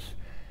business.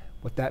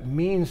 What that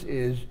means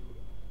is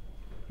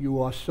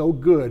you are so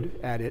good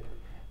at it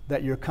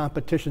that your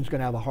competition is going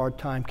to have a hard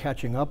time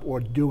catching up or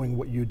doing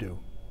what you do.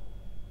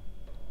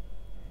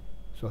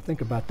 So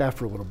think about that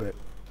for a little bit.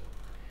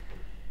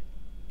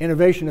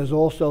 Innovation is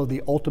also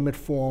the ultimate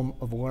form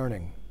of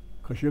learning,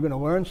 because you're going to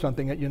learn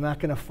something that you're not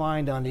going to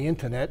find on the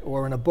internet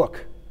or in a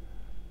book,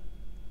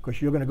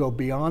 because you're going to go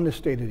beyond the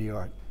state of the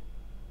art.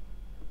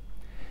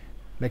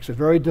 Makes it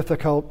very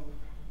difficult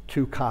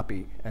to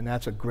copy, and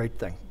that's a great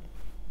thing.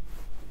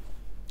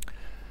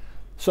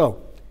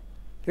 So,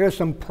 here's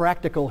some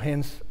practical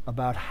hints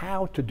about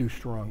how to do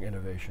strong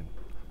innovation.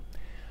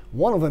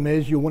 One of them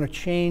is you want to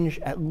change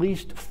at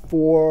least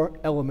 4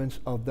 elements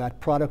of that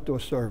product or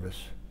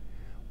service.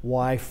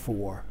 Why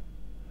 4?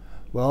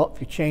 Well,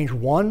 if you change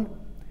 1,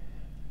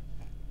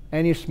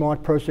 any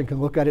smart person can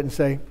look at it and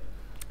say,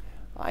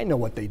 I know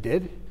what they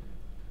did,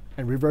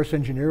 and reverse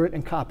engineer it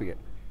and copy it.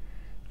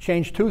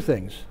 Change 2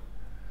 things.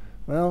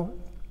 Well,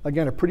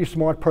 again, a pretty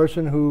smart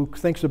person who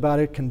thinks about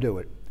it can do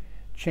it.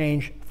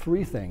 Change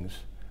 3 things.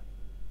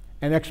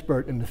 An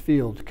expert in the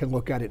field can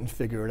look at it and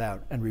figure it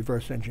out and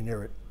reverse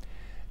engineer it.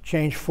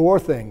 Change 4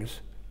 things.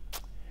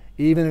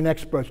 Even an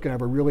expert's going to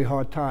have a really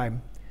hard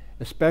time,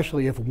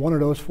 especially if one of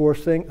those 4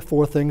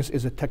 things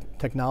is a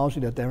technology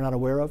that they're not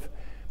aware of.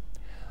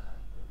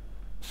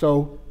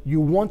 So you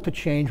want to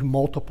change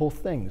multiple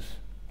things.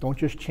 Don't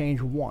just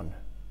change 1.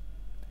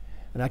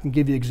 And I can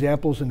give you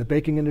examples in the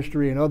baking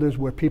industry and others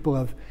where people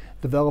have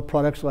developed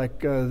products like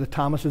the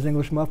Thomas's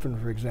English Muffin,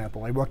 for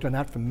example. I worked on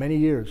that for many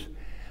years.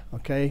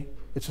 Okay?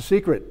 It's a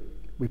secret.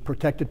 We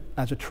protect it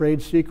as a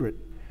trade secret.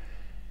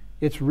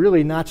 It's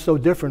really not so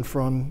different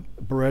from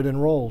bread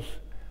and rolls,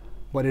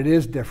 but it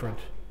is different.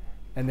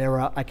 And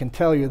I can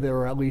tell you there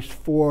are at least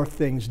 4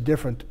 things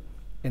different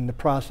in the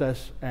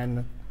process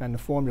and the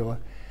formula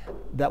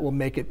that will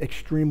make it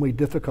extremely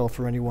difficult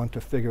for anyone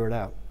to figure it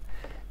out.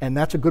 And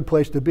that's a good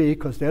place to be,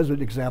 because there's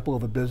an example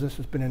of a business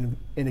that's been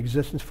in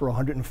existence for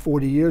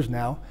 140 years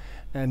now,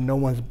 and no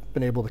one's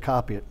been able to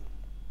copy it.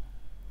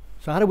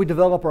 So how do we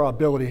develop our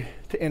ability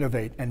to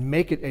innovate and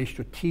make it a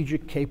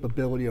strategic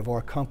capability of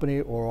our company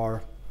or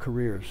our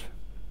careers?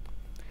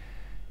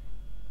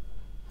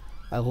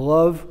 I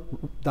love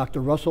Dr.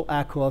 Russell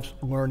Ackoff's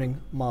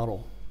learning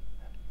model.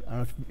 I don't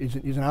know if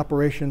he's in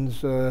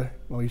operations,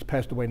 well, he's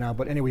passed away now,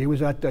 but anyway, he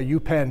was at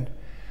UPenn,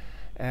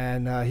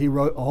 and he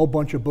wrote a whole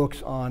bunch of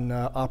books on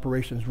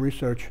operations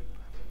research.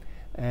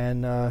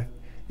 And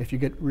if you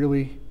get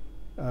really,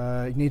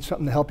 you need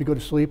something to help you go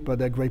to sleep,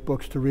 they're great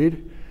books to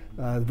read.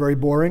 Very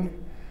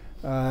boring,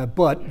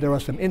 but there are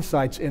some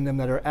insights in them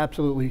that are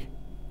absolutely,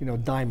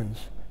 diamonds.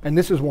 And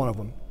this is one of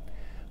them,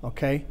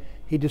 okay?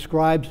 He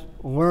describes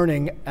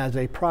learning as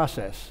a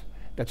process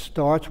that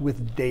starts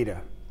with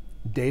data.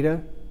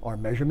 Data are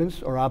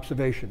measurements or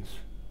observations,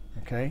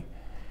 okay?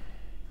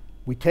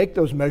 We take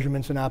those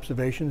measurements and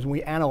observations and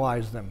we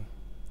analyze them,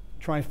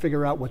 try and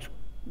figure out what's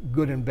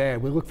good and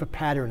bad. We look for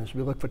patterns,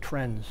 we look for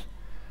trends,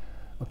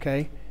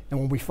 okay? And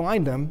when we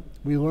find them,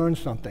 we learn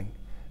something,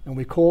 and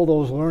we call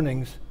those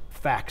learnings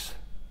facts.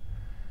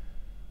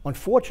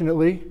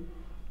 Unfortunately,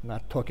 I'm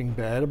not talking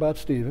bad about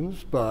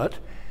Stevens, but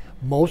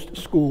most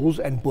schools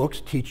and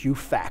books teach you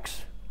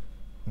facts,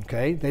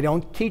 okay? They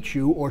don't teach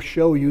you or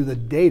show you the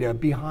data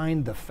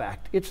behind the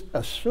fact. It's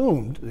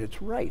assumed that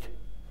it's right.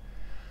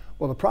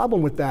 Well, the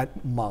problem with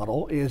that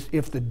model is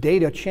if the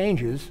data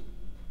changes,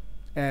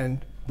 and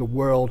the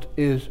world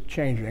is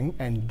changing,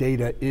 and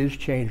data is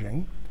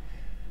changing,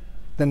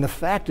 then the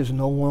fact is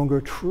no longer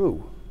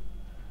true.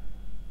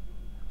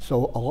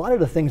 So a lot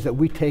of the things that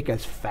we take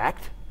as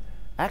fact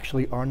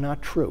actually are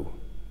not true,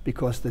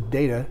 because the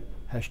data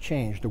has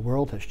changed, the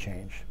world has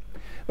changed.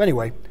 But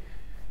anyway,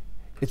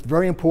 it's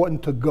very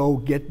important to go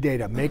get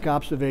data, make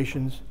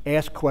observations,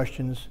 ask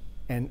questions,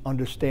 and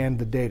understand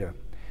the data.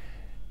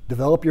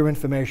 Develop your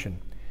information.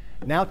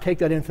 Now take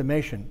that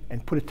information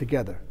and put it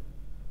together.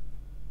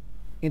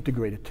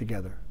 Integrate it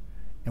together.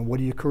 And what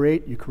do you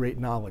create? You create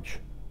knowledge.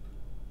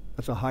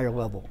 That's a higher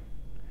level.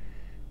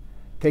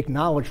 Take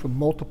knowledge from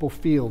multiple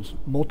fields,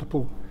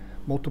 multiple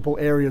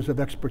areas of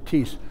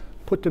expertise,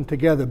 put them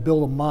together,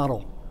 build a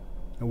model.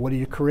 And what do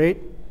you create?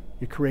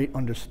 You create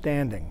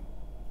understanding.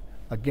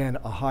 Again,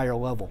 a higher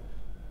level.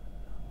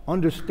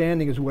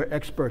 Understanding is where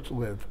experts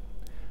live.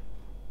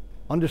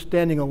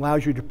 Understanding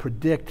allows you to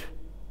predict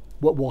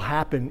what will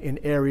happen in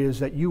areas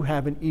that you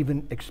haven't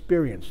even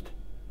experienced.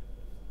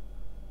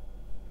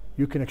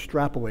 You can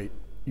extrapolate.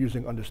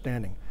 using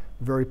understanding.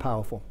 Very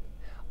powerful.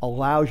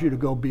 Allows you to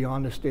go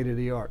beyond the state of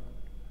the art.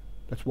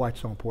 That's why it's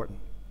so important.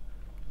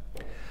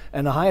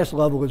 And the highest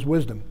level is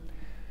wisdom.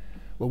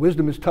 Well,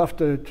 wisdom is tough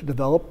to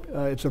develop.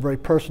 It's a very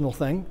personal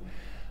thing.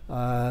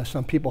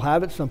 Some people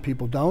have it, some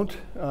people don't.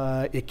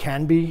 It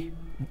can be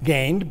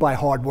gained by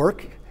hard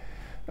work.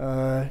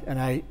 And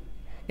I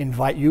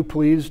invite you,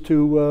 please,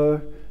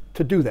 to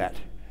do that.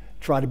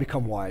 Try to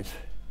become wise.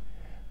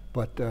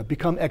 But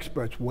become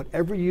experts.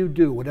 Whatever you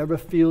do, whatever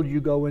field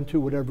you go into,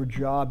 whatever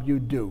job you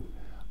do,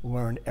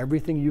 learn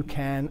everything you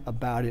can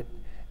about it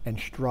and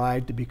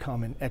strive to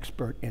become an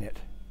expert in it.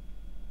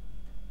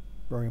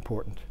 Very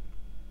important.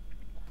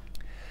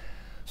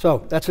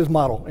 So that's his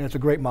model, and it's a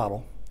great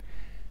model.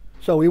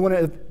 So we want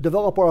to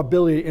develop our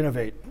ability to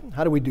innovate.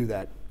 How do we do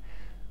that?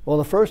 Well,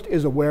 the first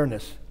is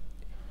awareness.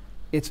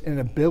 It's an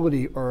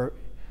ability or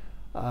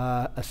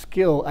a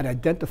skill at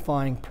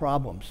identifying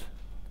problems.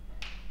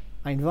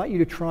 I invite you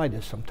to try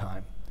this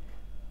sometime.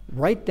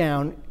 Write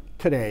down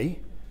today,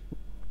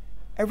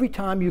 every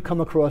time you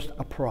come across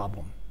a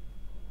problem.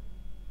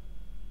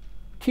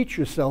 Teach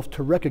yourself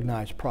to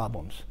recognize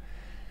problems.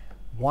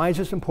 Why is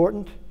this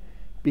important?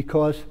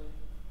 Because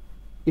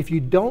if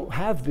you don't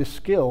have this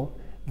skill,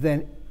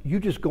 then you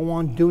just go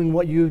on doing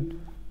what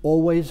you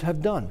always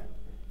have done.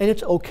 And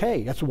it's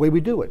okay. That's the way we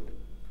do it.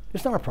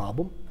 It's not a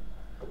problem.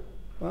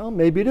 Well,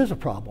 maybe it is a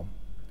problem.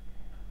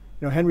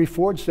 You know, Henry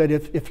Ford said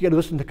if he had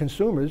listened to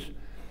consumers,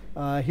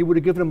 he would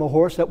have given them a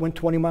horse that went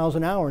 20 miles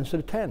an hour instead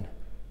of 10.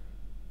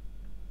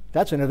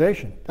 That's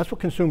innovation. That's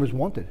what consumers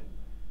wanted.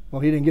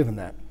 Well, he didn't give them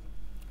that.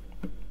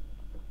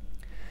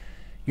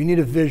 You need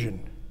a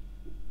vision.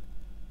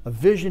 A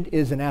vision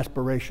is an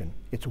aspiration.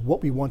 It's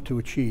what we want to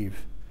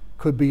achieve.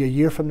 Could be a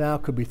year from now,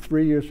 could be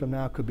 3 years from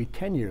now, could be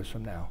 10 years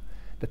from now.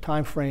 The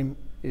time frame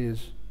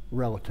is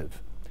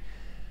relative.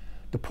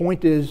 The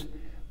point is,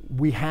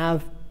 we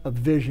have a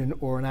vision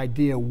or an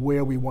idea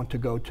where we want to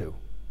go to.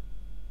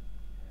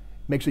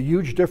 Makes a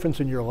huge difference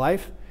in your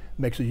life,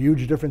 makes a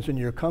huge difference in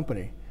your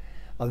company.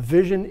 A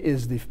vision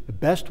is the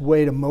best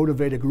way to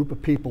motivate a group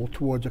of people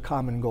towards a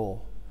common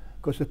goal.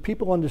 Because if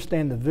people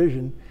understand the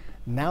vision,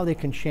 now they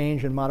can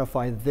change and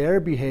modify their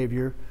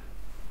behavior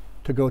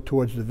to go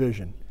towards the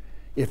vision.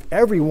 If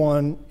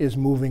everyone is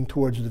moving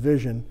towards the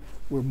vision,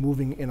 we're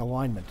moving in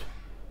alignment.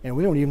 And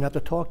we don't even have to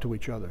talk to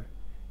each other.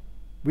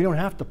 We don't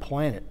have to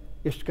plan it.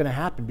 It's going to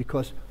happen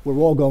because we're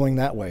all going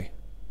that way.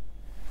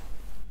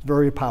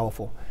 Very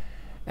powerful.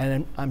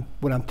 And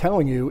what I'm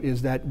telling you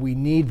is that we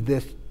need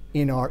this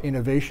in our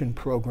innovation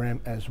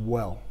program as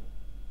well.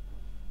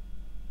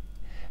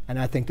 And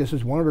I think this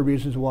is one of the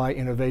reasons why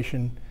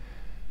innovation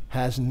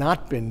has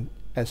not been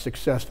as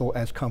successful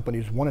as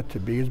companies want it to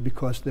be, is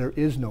because there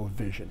is no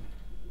vision.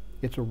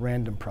 It's a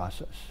random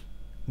process,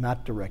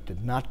 not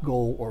directed, not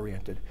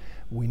goal-oriented.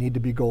 We need to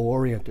be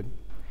goal-oriented.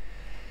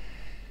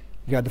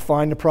 You got to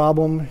define the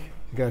problem.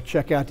 You got to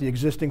check out the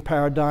existing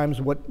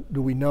paradigms. What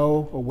do we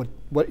know, or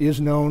what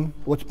is known,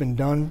 what's been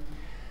done.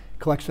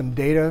 Collect some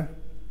data,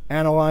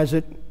 analyze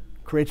it,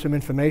 create some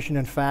information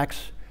and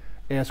facts.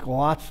 Ask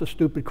lots of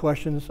stupid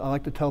questions. I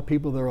like to tell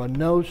people there are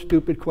no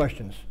stupid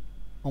questions,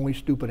 only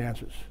stupid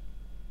answers.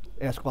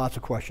 Ask lots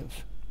of questions.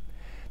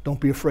 Don't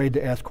be afraid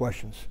to ask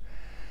questions.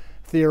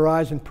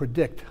 Theorize and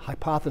predict,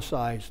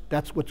 hypothesize.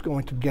 That's what's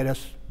going to get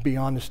us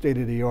beyond the state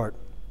of the art.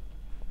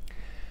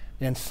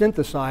 And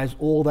synthesize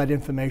all that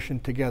information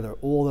together,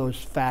 all those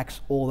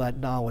facts, all that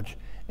knowledge,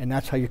 and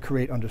that's how you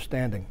create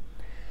understanding.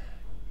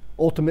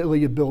 Ultimately,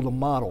 you build a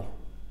model.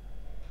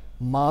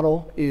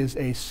 Model is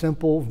a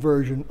simple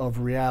version of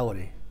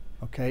reality,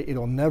 okay?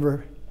 It'll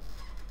never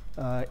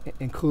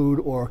include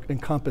or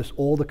encompass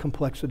all the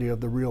complexity of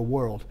the real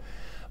world.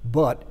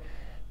 But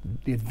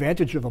the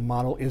advantage of a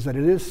model is that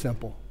it is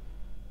simple.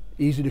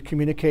 Easy to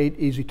communicate,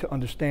 easy to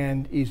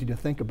understand, easy to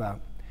think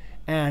about.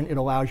 And it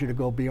allows you to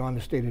go beyond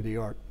the state of the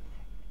art.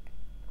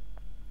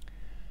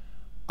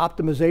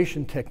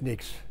 Optimization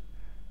techniques.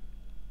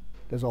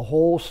 There's a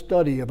whole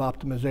study of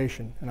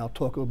optimization, and I'll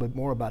talk a little bit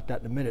more about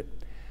that in a minute.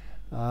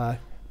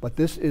 But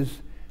this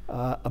is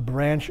a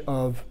branch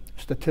of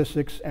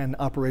statistics and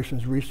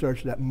operations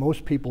research that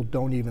most people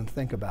don't even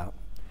think about.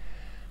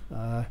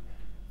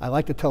 I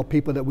like to tell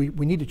people that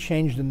we need to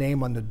change the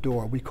name on the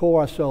door. We call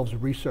ourselves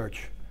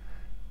research.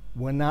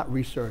 We're not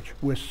research,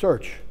 we're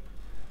search.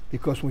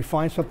 Because when we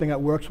find something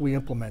that works, we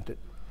implement it.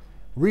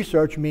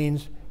 Research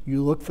means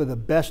you look for the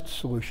best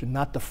solution,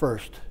 not the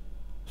first.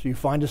 So you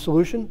find a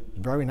solution,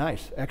 very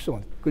nice,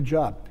 excellent, good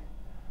job.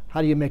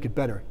 How do you make it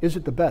better? Is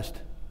it the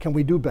best? Can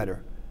we do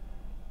better?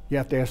 You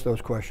have to ask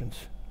those questions.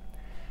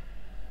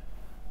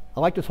 I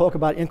like to talk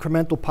about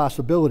incremental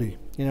possibility.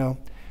 You know,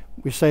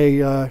 we say,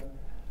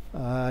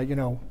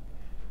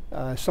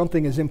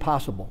 something is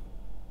impossible.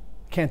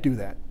 Can't do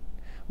that.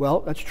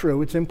 Well, that's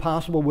true. It's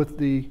impossible with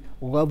the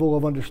level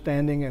of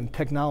understanding and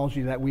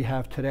technology that we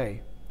have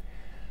today.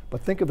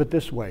 But think of it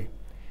this way.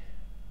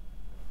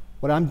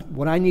 What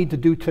I need to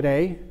do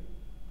today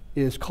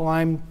is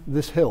climb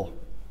this hill.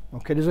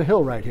 Okay, there's a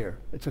hill right here.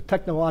 It's a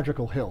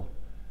technological hill.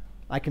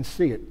 I can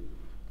see it.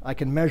 I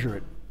can measure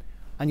it.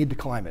 I need to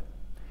climb it.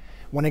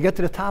 When I get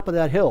to the top of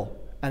that hill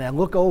and I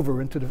look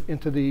over into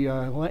the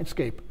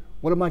landscape,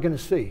 what am I going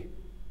to see?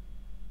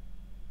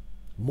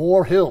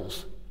 More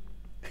hills.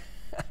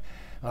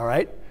 All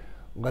right,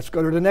 let's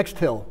go to the next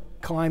hill,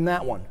 climb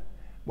that one.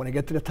 When I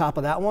get to the top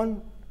of that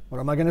one, what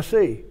am I going to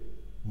see?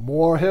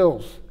 More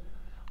hills.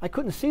 I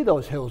couldn't see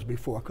those hills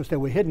before because they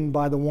were hidden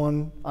by the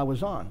one I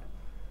was on.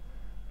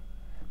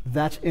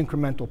 That's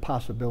incremental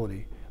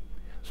possibility.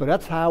 So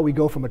that's how we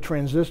go from a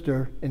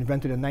transistor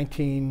invented in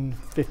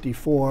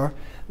 1954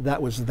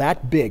 that was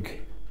that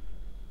big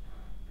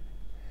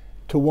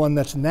to one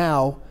that's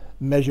now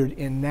measured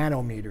in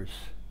nanometers.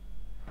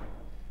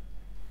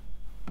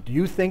 Do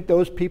you think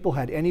those people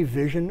had any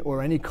vision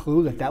or any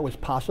clue that that was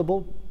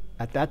possible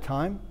at that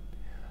time?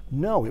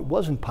 No, it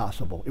wasn't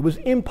possible. It was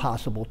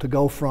impossible to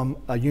go from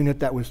a unit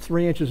that was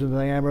 3 inches in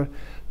diameter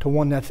to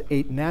one that's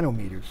 8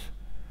 nanometers.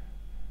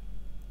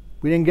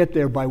 We didn't get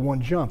there by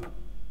one jump.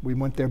 We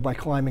went there by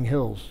climbing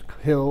hills,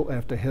 hill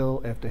after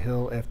hill after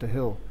hill after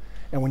hill.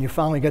 And when you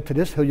finally get to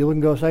this hill, you look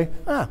and go say,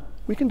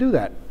 we can do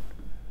that.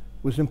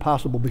 It was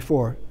impossible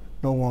before,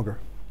 no longer.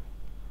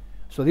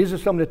 So these are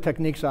some of the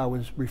techniques I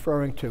was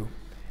referring to.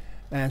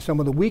 And some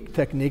of the weak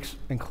techniques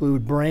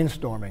include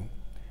brainstorming.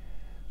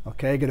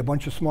 Okay, get a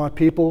bunch of smart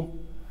people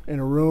in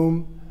a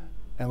room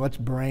and let's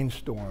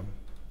brainstorm.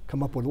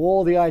 Come up with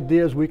all the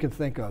ideas we can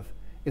think of.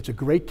 It's a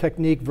great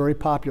technique, very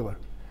popular,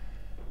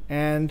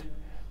 and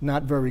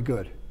not very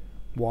good.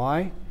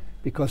 Why?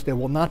 Because there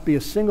will not be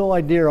a single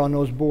idea on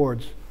those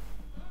boards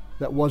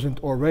that wasn't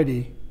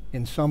already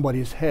in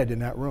somebody's head in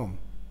that room.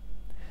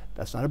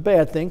 That's not a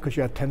bad thing because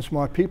you have 10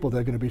 smart people.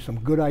 There are going to be some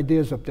good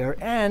ideas up there,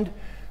 and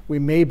we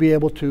may be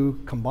able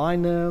to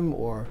combine them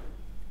or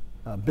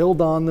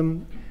build on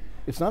them.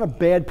 It's not a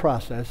bad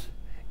process.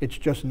 It's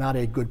just not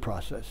a good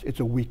process. It's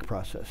a weak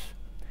process.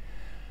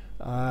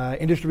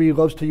 Industry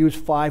loves to use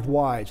 5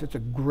 whys. It's a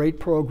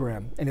great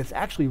program, and it's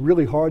actually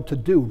really hard to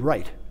do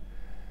right.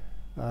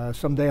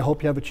 Someday I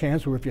hope you have a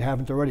chance, or if you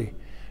haven't already,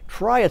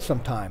 try it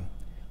sometime.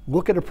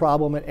 Look at a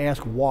problem and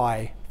ask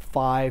why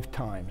 5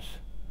 times.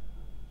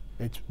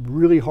 It's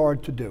really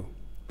hard to do.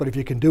 But if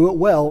you can do it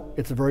well,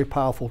 it's a very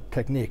powerful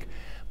technique.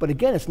 But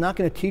again, it's not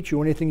going to teach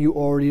you anything you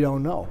already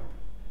don't know.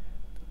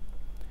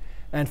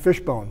 And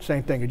fishbone,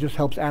 same thing. It just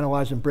helps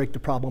analyze and break the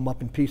problem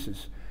up in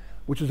pieces,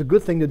 which is a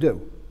good thing to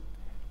do.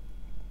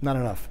 Not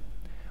enough.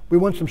 We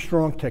want some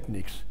strong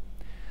techniques.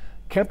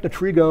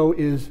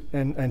 Kempner-Trigo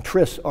and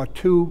Triss are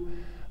 2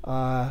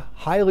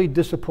 highly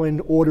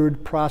disciplined,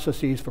 ordered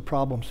processes for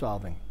problem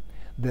solving.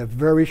 They're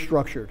very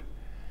structured,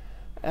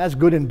 as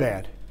good and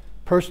bad.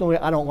 Personally,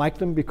 I don't like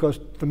them because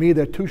for me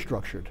they're too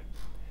structured.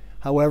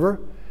 However,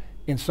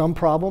 in some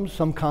problems,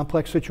 some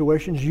complex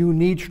situations, you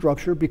need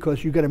structure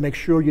because you've got to make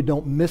sure you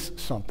don't miss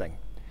something.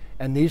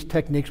 And these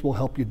techniques will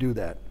help you do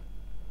that.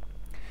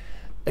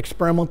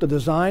 Experimental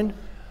design,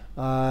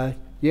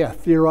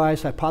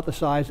 theorize,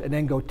 hypothesize, and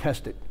then go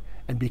test it.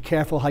 And be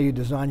careful how you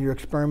design your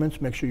experiments.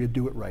 Make sure you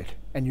do it right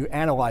and you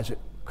analyze it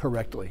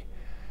correctly.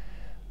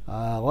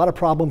 A lot of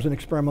problems in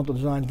experimental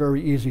design is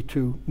very easy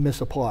to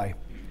misapply.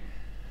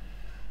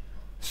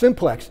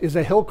 Simplex is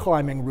a hill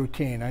climbing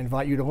routine. I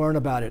invite you to learn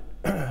about it.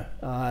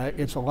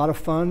 It's a lot of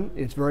fun,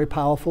 it's very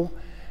powerful,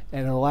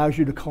 and it allows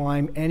you to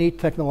climb any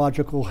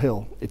technological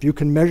hill. If you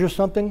can measure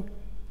something,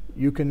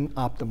 you can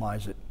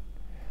optimize it.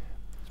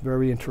 It's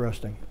very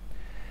interesting.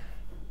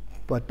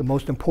 But the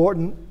most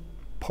important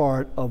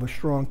part of a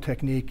strong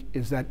technique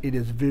is that it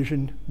is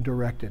vision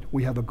directed.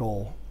 We have a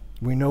goal.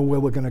 We know where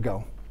we're going to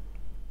go.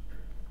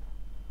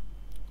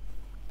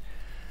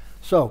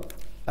 So,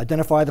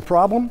 identify the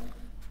problem.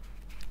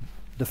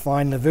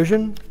 Define the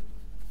vision,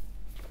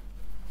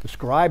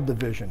 describe the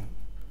vision,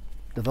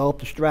 develop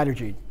the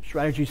strategy.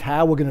 Strategy is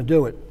how we're going to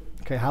do it,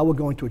 okay, how we're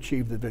going to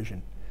achieve the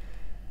vision.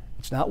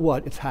 It's not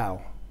what, it's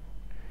how.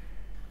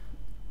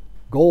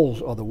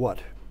 Goals are the what.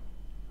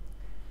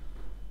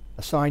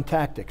 Assign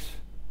tactics,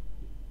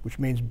 which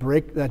means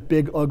break that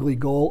big ugly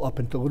goal up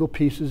into little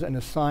pieces and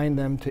assign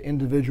them to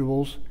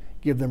individuals,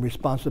 give them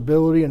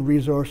responsibility and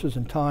resources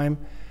and time,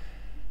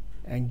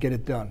 and get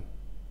it done.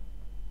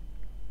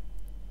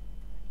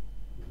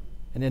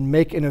 And then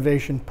make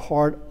innovation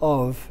part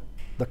of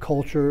the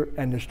culture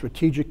and the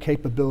strategic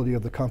capability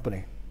of the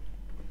company.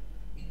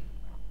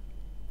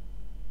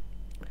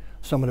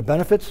 Some of the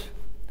benefits?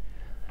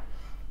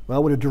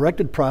 Well, with a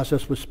directed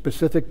process with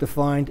specific,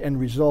 defined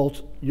end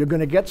results, you're going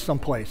to get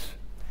someplace.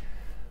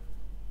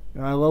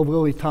 You know, I love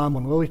Lily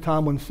Tomlin. Lily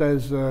Tomlin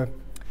says,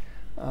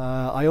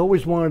 I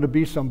always wanted to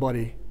be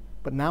somebody,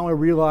 but now I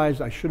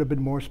realize I should have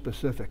been more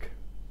specific.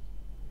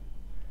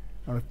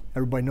 I don't know if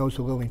everybody knows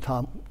who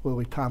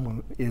Lily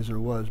Tomlin is or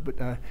was, but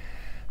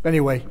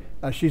anyway,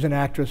 she's an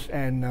actress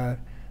and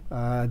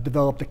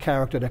developed a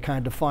character that kind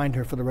of defined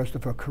her for the rest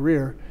of her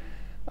career.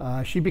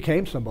 She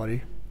became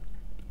somebody,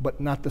 but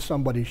not the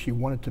somebody she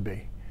wanted to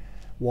be.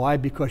 Why?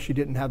 Because she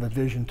didn't have a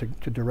vision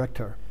to direct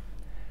her.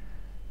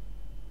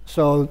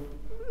 So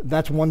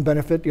that's one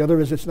benefit. The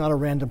other is it's not a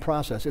random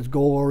process. It's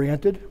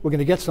goal-oriented. We're going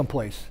to get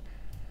someplace.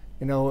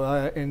 You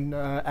know, in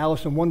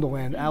Alice in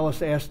Wonderland,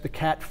 Alice asked the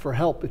cat for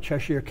help, the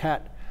Cheshire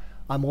Cat.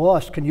 I'm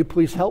lost, can you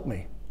please help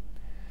me?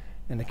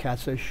 And the cat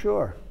says,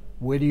 sure,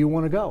 where do you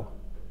want to go?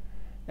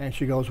 And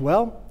she goes,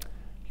 well,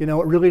 you know,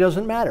 it really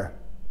doesn't matter.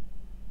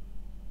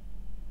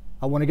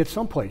 I want to get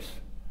someplace.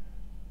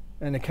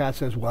 And the cat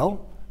says,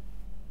 well,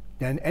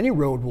 then any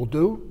road will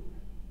do.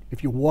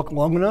 If you walk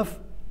long enough,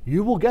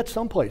 you will get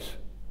someplace.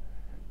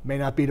 May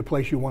not be the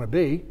place you want to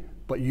be,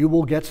 but you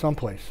will get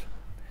someplace.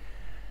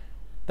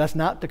 That's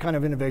not the kind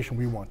of innovation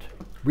we want.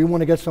 We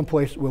want to get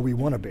someplace where we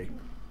want to be.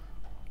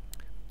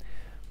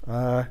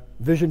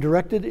 Vision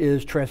directed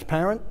is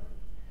transparent,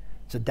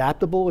 it's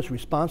adaptable, it's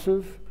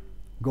responsive,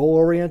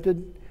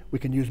 goal-oriented. We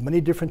can use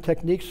many different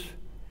techniques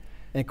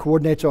and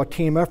coordinates our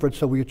team efforts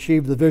so we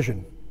achieve the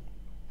vision.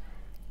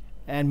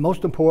 And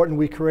most important,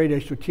 we create a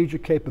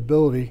strategic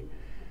capability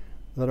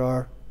that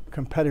our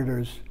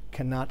competitors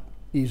cannot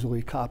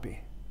easily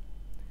copy.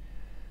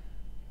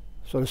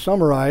 So to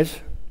summarize,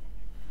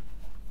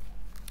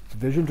 it's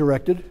vision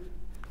directed,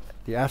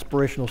 the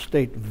aspirational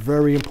state,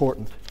 very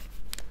important.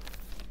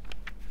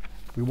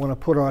 We want to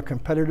put our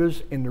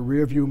competitors in the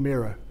rearview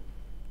mirror.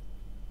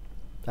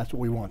 That's what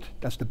we want.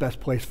 That's the best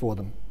place for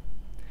them.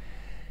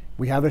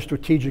 We have a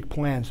strategic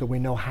plan so we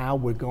know how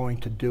we're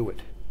going to do it.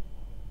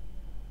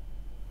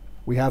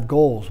 We have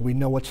goals. We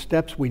know what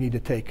steps we need to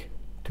take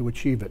to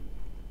achieve it.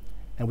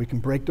 And we can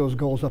break those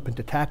goals up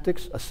into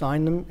tactics,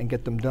 assign them, and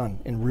get them done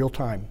in real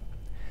time.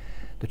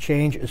 The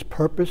change is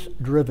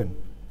purpose-driven.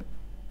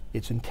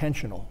 It's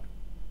intentional.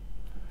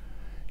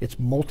 It's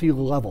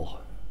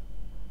multi-level,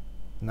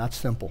 not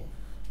simple.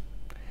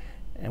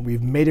 And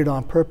we've made it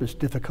on purpose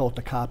difficult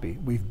to copy.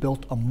 We've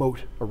built a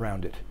moat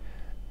around it.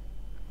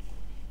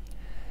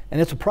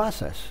 And it's a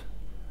process.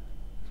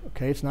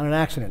 Okay, it's not an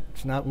accident.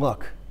 It's not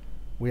luck.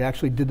 We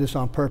actually did this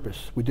on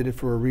purpose. We did it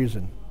for a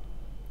reason.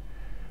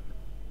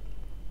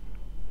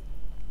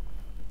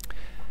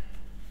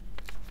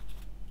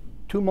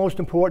 Two most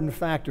important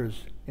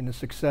factors in the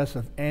success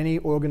of any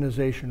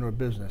organization or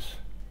business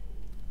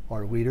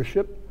are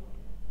leadership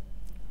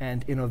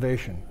and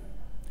innovation.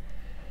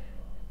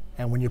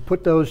 And when you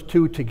put those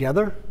two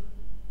together,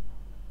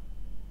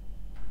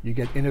 you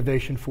get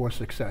innovation for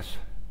success.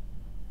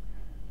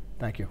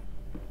 Thank you.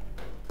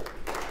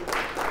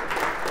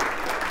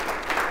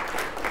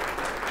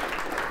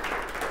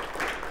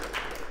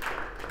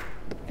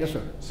 Yes,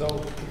 sir.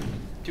 So,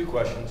 two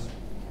questions.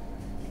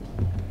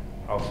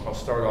 I'll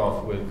start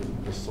off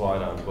with the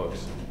slide on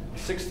books.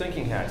 6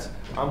 thinking hats.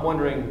 I'm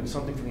wondering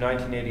something from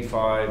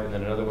 1985 and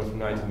then another one from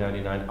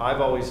 1999. I've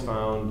always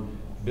found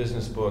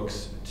business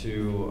books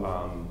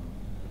to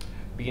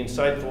be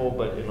insightful,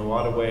 but in a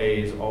lot of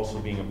ways also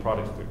being a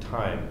product of their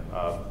time.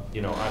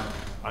 You know,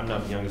 I'm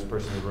not the youngest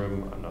person in the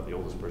room, I'm not the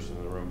oldest person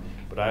in the room,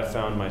 but I've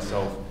found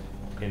myself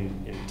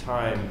in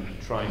time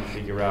trying to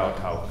figure out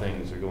how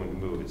things are going to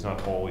move. It's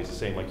not always the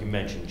same, like you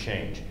mentioned,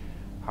 change.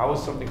 How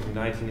is something from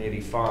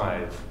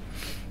 1985,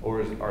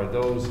 or are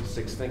those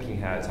 6 thinking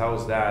hats, how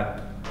is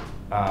that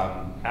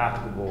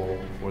applicable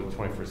for the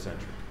 21st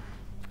century?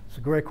 It's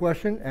a great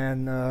question,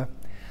 and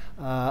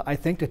I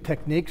think the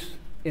techniques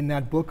in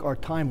that book are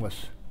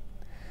timeless.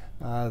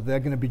 They're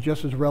going to be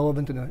just as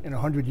relevant in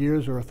 100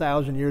 years or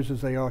 1,000 years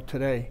as they are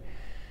today.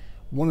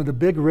 One of the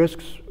big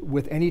risks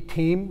with any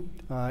team,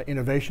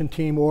 innovation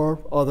team or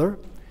other,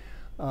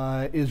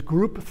 is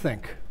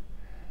groupthink.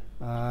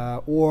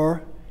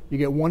 Or you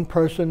get one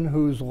person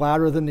who's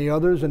louder than the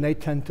others and they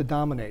tend to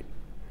dominate.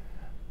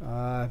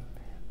 But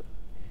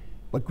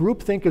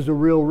groupthink is a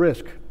real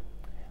risk.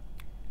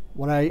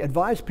 What I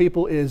advise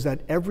people is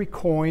that every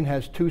coin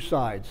has 2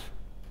 sides,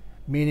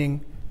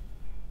 meaning,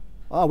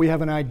 oh, we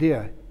have an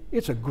idea.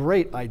 It's a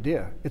great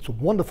idea. It's a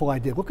wonderful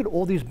idea. Look at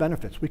all these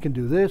benefits. We can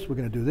do this, we're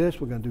going to do this,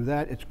 we're going to do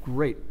that. It's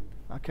great.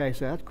 Okay,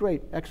 so that's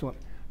great, excellent.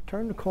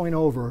 Turn the coin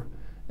over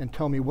and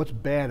tell me what's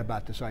bad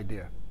about this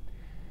idea.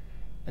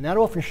 And that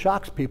often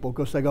shocks people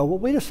because they go, well,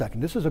 wait a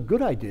second, this is a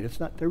good idea. It's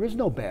not, there is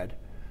no bad.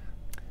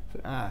 So,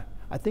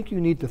 I think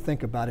you need to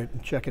think about it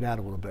and check it out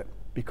a little bit,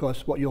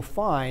 because what you'll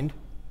find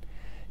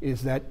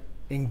is that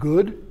in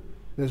good,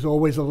 there's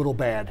always a little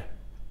bad.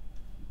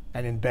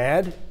 And in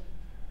bad,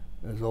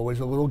 there's always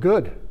a little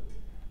good.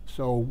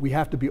 So we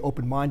have to be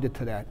open-minded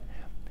to that.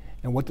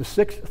 And what the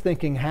 6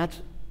 thinking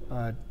hats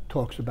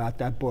talks about,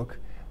 that book,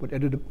 what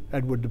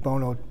Edward de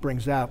Bono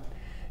brings out,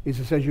 is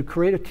it says you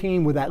create a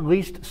team with at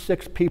least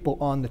 6 people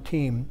on the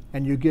team,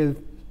 and you give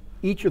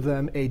each of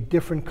them a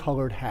different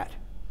colored hat.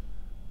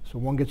 So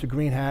one gets a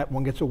green hat,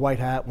 one gets a white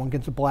hat, one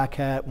gets a black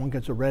hat, one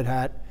gets a red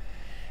hat.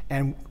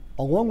 And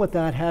along with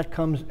that hat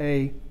comes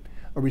a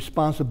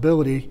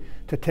responsibility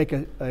to take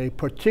a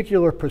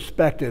particular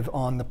perspective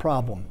on the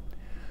problem.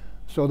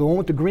 So the one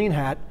with the green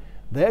hat,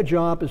 their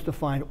job is to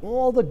find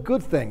all the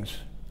good things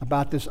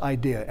about this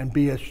idea and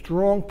be a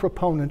strong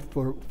proponent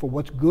for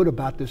what's good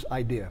about this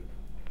idea.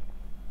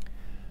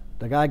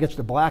 The guy gets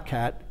the black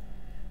hat,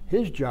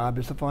 his job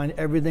is to find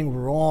everything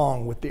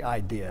wrong with the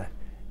idea.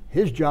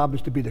 His job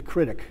is to be the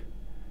critic,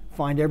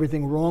 find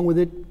everything wrong with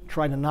it,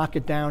 try to knock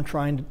it down,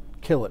 try and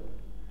kill it,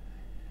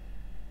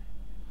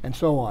 and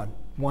so on.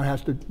 One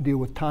has to deal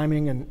with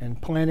timing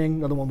and planning,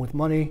 another one with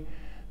money,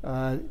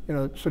 So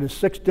there's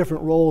 6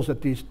 different roles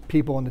that these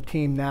people on the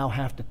team now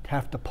have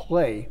to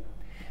play.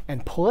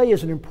 And play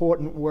is an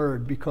important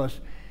word because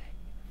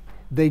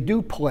they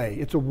do play.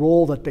 It's a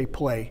role that they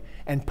play.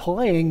 And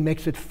playing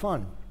makes it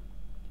fun.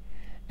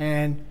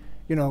 And,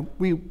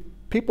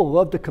 people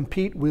love to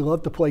compete. We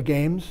love to play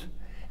games.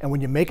 And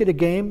when you make it a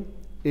game,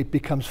 it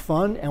becomes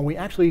fun, and we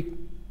actually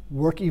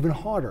work even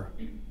harder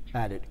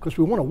at it because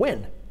we want to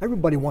win.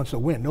 Everybody wants to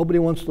win. Nobody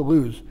wants to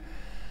lose.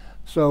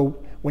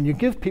 So when you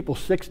give people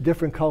 6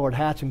 different colored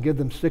hats and give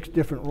them 6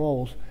 different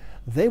roles,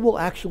 they will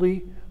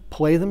actually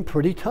play them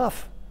pretty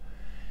tough.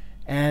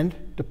 And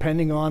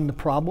depending on the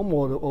problem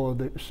or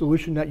the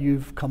solution that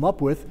you've come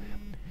up with,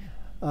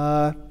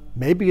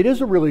 maybe it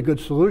is a really good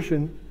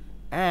solution,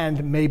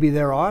 and maybe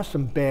there are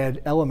some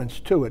bad elements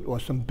to it or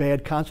some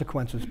bad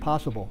consequences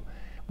possible.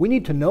 We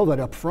need to know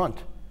that up front.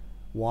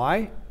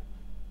 Why?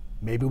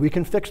 Maybe we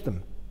can fix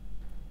them.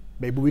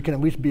 Maybe we can at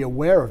least be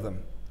aware of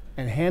them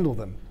and handle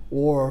them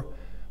or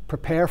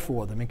prepare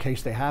for them in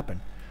case they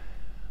happen.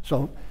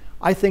 So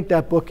I think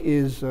that book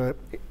is, and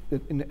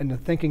the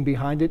thinking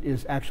behind it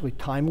is actually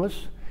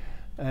timeless,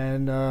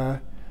 and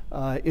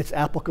it's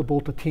applicable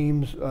to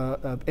teams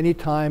of any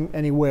time,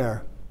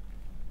 anywhere.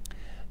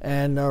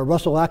 And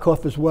Russell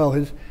Lakoff as well.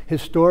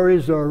 His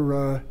stories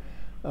are,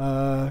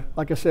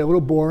 like I say, a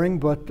little boring,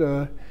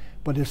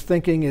 but his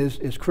thinking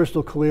is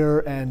crystal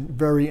clear and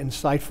very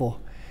insightful.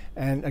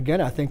 And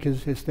again, I think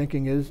his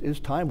thinking is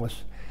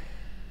timeless.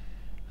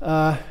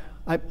 I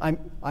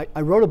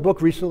wrote a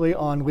book recently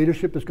on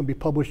leadership that's going to be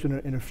published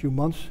in a few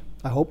months,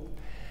 I hope.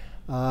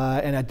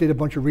 And I did a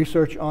bunch of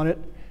research on it.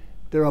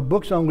 There are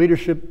books on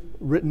leadership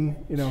written,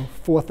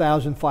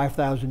 4,000,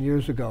 5,000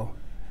 years ago.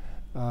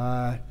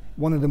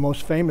 One of the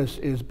most famous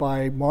is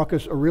by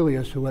Marcus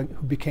Aurelius, who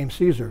became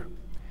Caesar.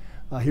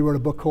 He wrote a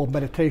book called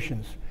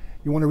Meditations.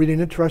 You want to read an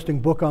interesting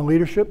book on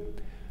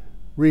leadership?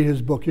 Read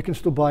his book. You can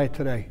still buy it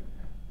today.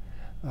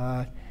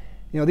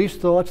 These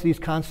thoughts, these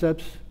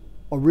concepts,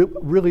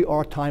 really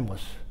are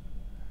timeless.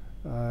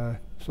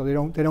 So they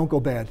don't go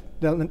bad.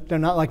 They're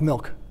not like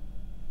milk.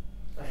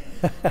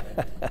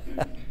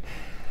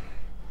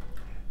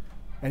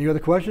 Any other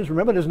questions?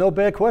 Remember, there's no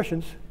bad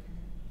questions.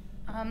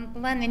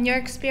 Len, in your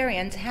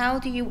experience, how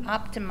do you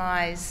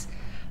optimize,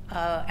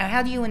 or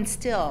how do you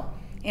instill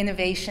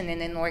innovation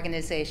in an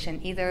organization,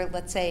 either,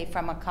 let's say,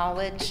 from a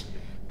college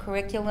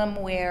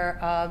curriculum where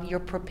you're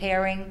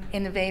preparing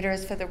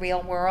innovators for the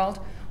real world,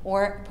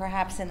 or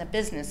perhaps in a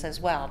business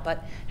as well?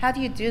 But how do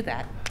you do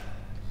that?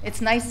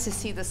 It's nice to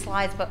see the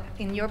slides, but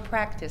in your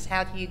practice,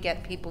 how do you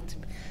get people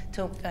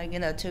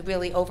to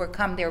really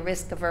overcome their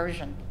risk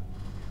aversion?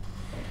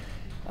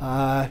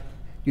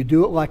 You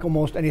do it like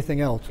almost anything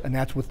else, and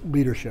that's with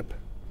leadership.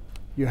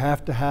 You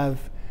have to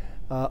have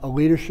a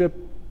leadership.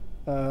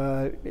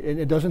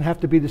 It doesn't have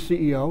to be the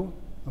CEO,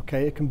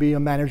 okay? It can be a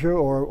manager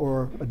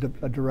or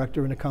a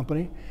director in a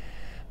company.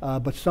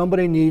 But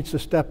somebody needs to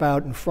step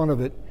out in front of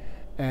it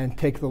and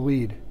take the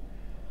lead,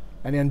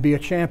 and then be a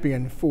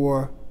champion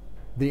for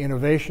the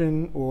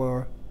innovation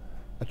or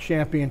a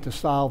champion to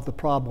solve the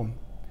problem.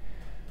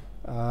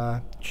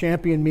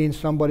 Champion means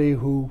somebody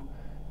who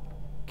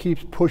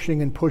keeps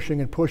pushing and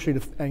pushing and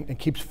pushing and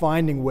keeps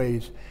finding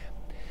ways.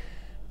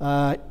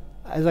 As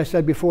I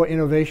said before,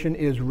 innovation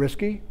is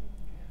risky.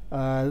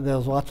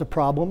 There's lots of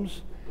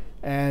problems,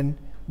 and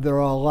there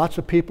are lots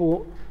of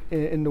people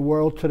in the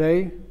world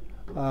today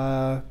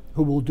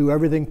who will do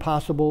everything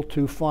possible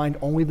to find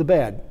only the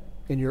bad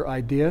in your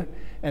idea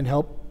and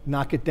help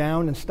knock it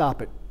down and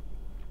stop it.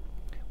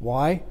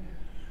 Why?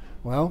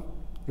 Well,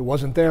 it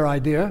wasn't their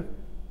idea,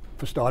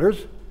 for starters.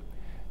 It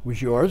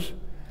was yours.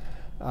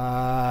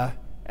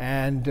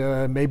 And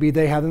maybe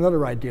they had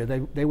another idea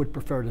they would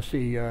prefer to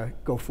see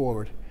go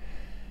forward.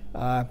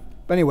 But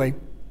anyway,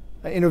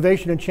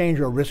 innovation and change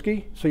are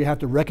risky, so you have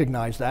to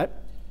recognize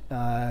that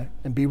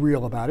and be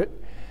real about it.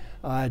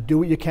 Do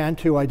what you can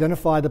to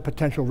identify the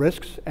potential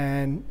risks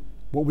and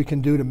what we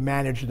can do to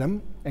manage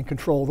them and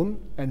control them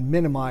and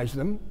minimize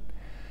them.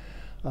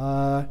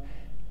 And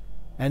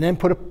then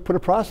put a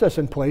process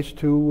in place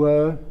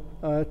to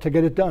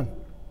get it done.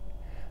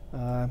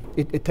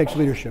 It takes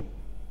leadership.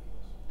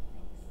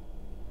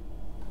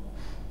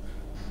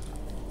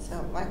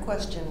 So my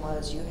question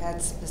was, you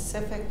had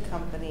specific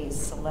companies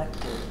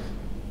selected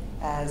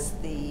as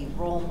the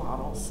role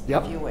models,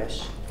 Yep. if you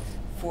wish,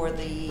 for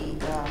the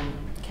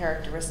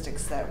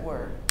characteristics that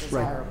were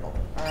desirable,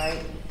 all right?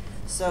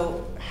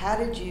 So how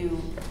did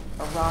you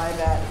arrive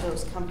at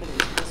those companies?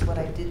 Because what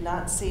I did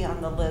not see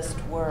on the list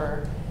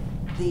were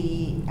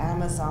the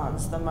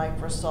Amazons, the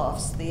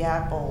Microsofts, the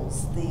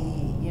Apples,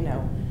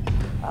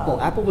 Well,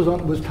 Apple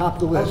was top of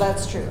the list. Oh,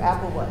 that's true.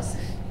 Apple was.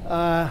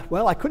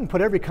 Well, I couldn't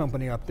put every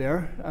company up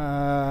there.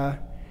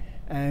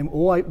 And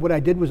what I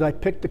did was I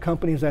picked the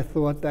companies I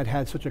thought that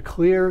had such a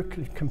clear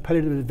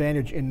competitive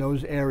advantage in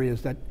those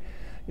areas that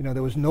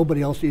there was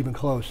nobody else even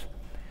close.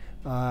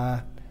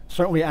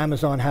 Certainly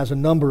Amazon has a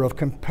number of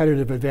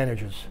competitive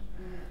advantages.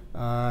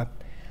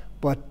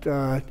 But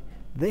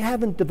they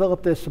haven't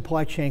developed their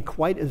supply chain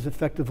quite as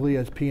effectively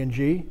as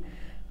P&G.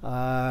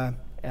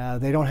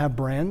 They don't have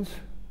brands,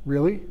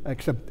 really,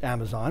 except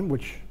Amazon,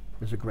 which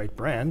is a great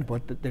brand,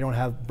 but they don't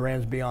have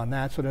brands beyond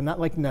that, so they're not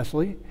like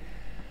Nestle.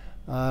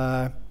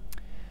 They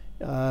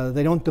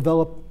don't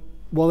develop,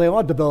 well, they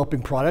are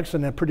developing products,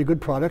 and they're pretty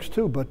good products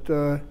too, but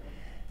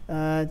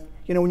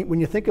you know, when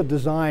you think of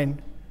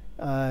design,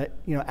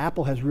 you know,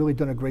 Apple has really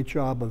done a great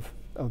job of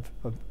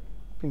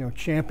you know,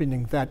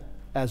 championing that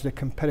as a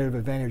competitive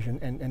advantage,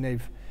 and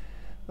they've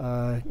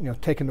you know,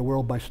 taken the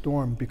world by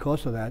storm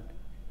because of that.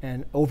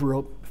 And over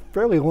a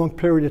fairly long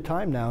period of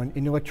time now,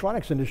 in the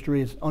electronics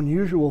industry, it's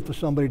unusual for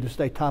somebody to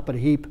stay top of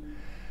the heap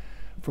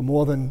for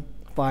more than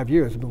 5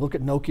 years. I mean, look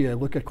at Nokia,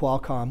 look at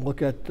Qualcomm,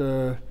 look at,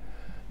 you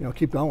know,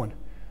 keep going.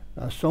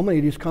 So many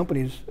of these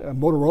companies,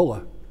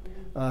 Motorola,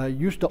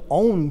 used to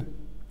own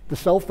the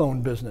cell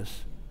phone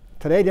business.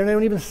 Today, they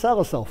don't even sell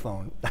a cell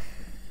phone.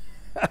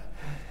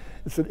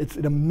 It's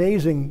an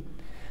amazing,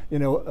 you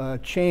know,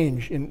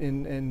 change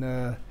in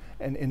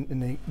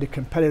the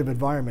competitive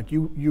environment.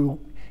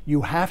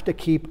 You have to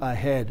keep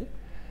ahead,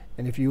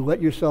 and if you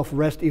let yourself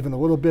rest even a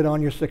little bit on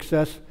your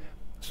success,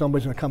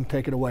 somebody's going to come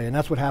take it away, and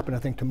that's what happened, I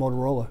think, to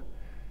Motorola.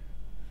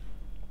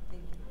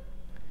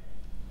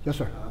 Yes,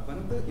 sir.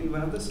 In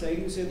one of the slides,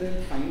 you said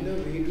that find a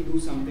way to do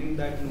something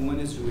that no one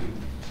is doing.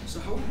 So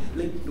how,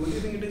 like, don't you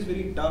think it is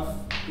very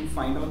tough to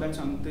find out that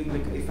something,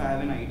 like, if I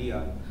have an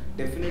idea,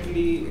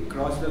 definitely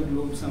across the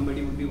globe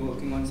somebody would be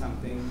working on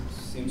something,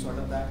 same sort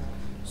of that.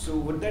 So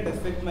would that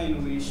affect my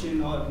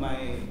innovation or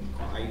my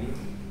idea?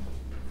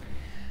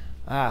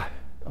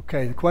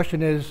 Okay, the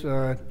question is,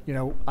 you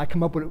know, I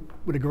come up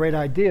with a great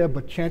idea,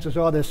 but chances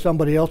are there's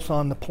somebody else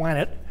on the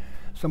planet,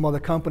 some other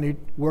company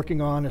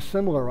working on a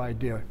similar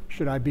idea.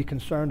 Should I be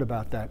concerned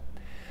about that?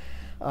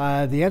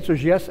 The answer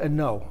is yes and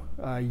no.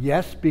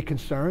 Yes, be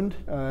concerned.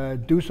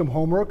 Do some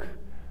homework.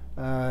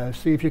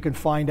 See if you can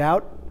find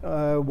out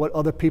what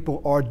other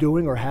people are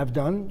doing or have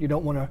done. You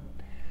don't want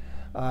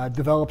to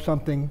develop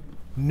something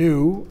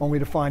new only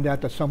to find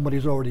out that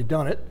somebody's already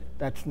done it.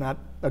 That's not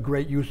a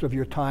great use of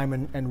your time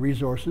and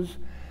resources.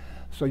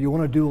 So you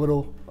want to do a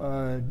little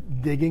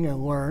digging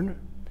and learn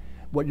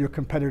what your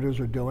competitors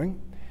are doing.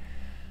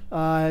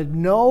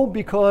 No,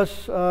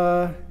 because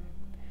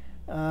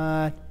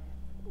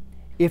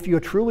if you're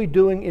truly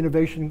doing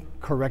innovation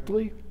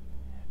correctly,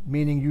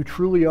 meaning you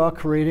truly are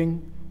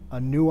creating a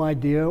new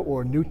idea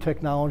or new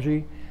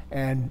technology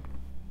and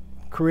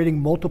creating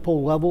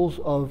multiple levels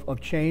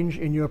of change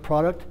in your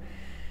product,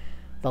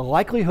 the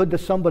likelihood that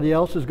somebody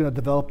else is going to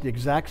develop the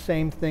exact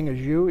same thing as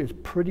you is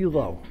pretty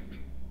low.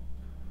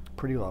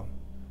 Pretty low.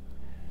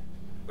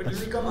 But it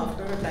will come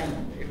after a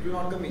time. It will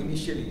not come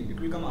initially. It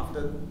will come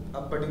after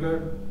a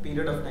particular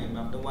period of time,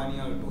 after 1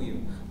 year or 2 years.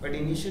 But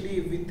initially,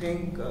 if we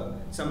think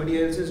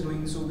somebody else is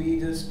doing, so we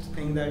just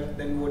think that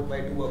then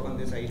why to work on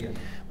this idea?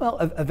 Well,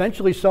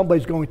 eventually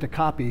somebody's going to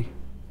copy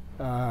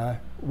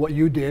what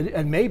you did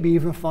and maybe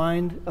even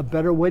find a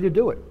better way to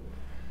do it.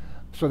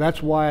 So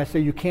that's why I say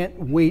you can't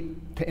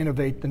wait to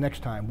innovate the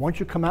next time. Once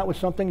you come out with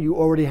something, you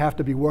already have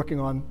to be working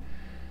on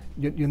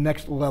your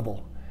next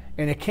level.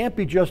 And it can't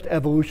be just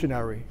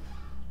evolutionary.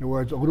 In other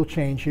words, a little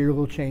change here, a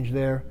little change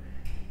there.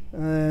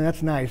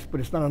 That's nice,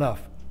 but it's not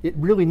enough. It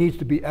really needs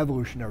to be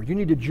evolutionary. You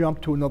need to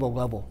jump to another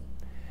level.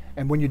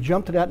 And when you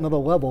jump to that another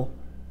level,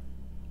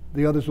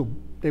 the others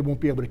they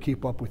won't be able to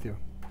keep up with you.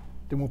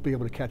 They won't be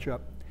able to catch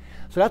up.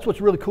 So that's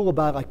what's really cool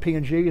about, like,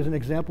 P&G as an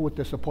example with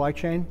their supply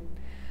chain.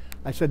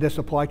 I said their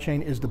supply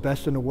chain is the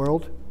best in the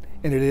world,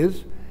 and it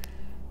is.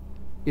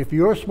 If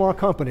you're a smart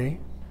company,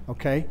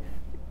 okay,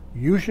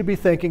 you should be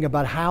thinking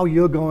about how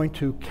you're going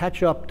to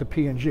catch up to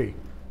P&G,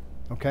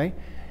 okay?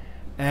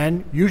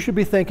 And you should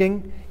be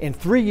thinking, in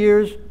 3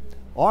 years,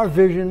 our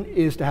vision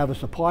is to have a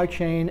supply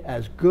chain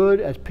as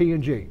good as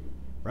P&G,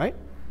 right?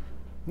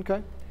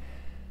 Okay.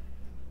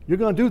 You're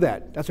going to do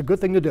that. That's a good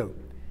thing to do.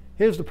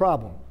 Here's the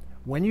problem.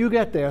 When you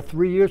get there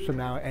 3 years from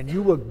now and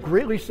you were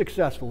greatly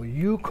successful,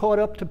 you caught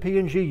up to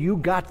P&G, you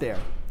got there.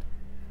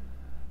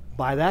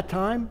 By that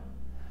time,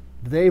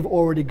 they've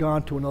already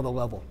gone to another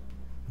level.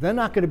 They're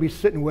not going to be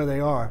sitting where they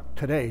are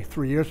today,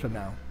 3 years from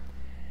now.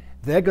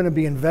 They're going to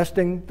be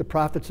investing the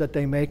profits that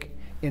they make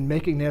in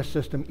making their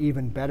system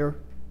even better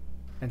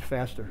and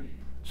faster.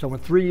 So in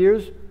 3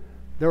 years,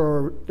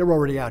 they're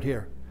already out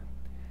here.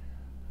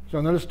 So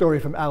another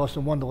story from Alice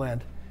in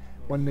Wonderland.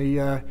 When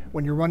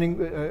you're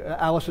running,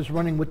 Alice is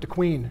running with the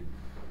Queen,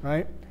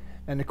 right?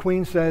 And the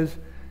Queen says,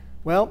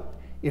 well,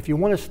 if you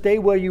want to stay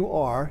where you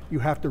are, you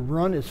have to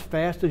run as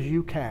fast as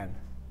you can.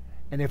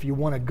 And if you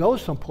want to go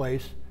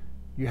someplace,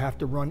 you have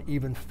to run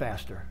even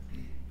faster.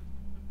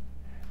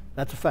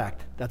 That's a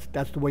fact.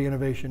 That's the way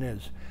innovation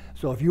is.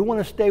 So if you want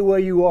to stay where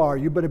you are,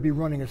 you better be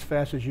running as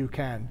fast as you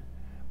can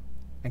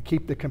and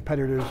keep the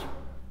competitors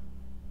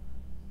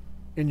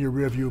in your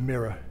rearview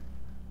mirror.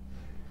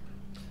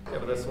 Yeah,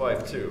 but that's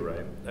life too,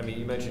 right? I mean,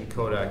 you mentioned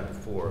Kodak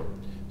before.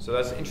 So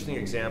that's an interesting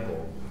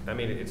example. I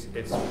mean, it's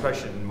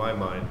prescient in my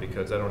mind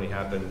because that only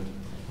happened,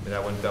 I mean,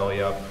 that went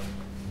belly up,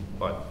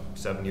 what,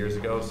 7 years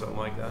ago, something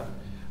like that?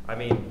 I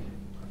mean,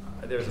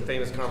 there's a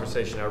famous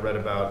conversation I read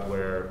about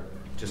where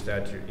just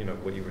add to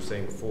what you were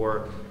saying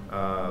before.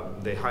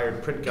 They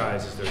hired print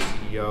guys as their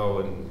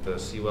CEO and the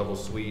C-level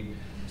suite.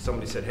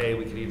 Somebody said, hey,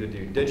 we could either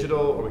do digital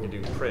or we could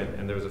do print.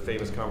 And there was a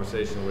famous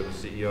conversation where the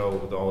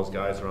CEO with all his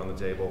guys around the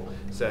table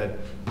said,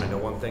 I know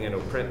one thing, I know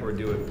print, we're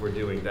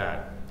doing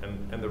that.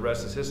 And the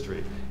rest is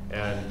history.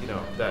 And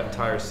that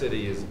entire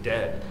city is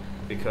dead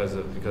because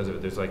of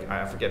it. There's like,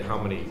 I forget how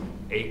many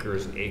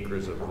acres and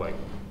acres of like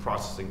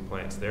processing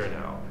plants there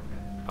now.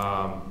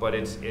 But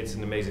it's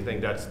an amazing thing.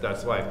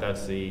 That's life.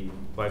 That's the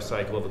life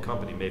cycle of a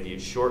company. Maybe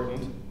it's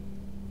shortened,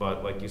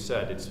 but like you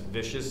said, it's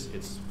vicious,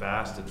 it's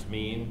fast, it's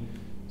mean.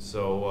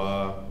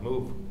 So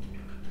move.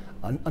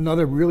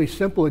 Another really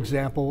simple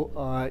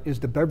example is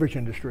the beverage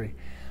industry.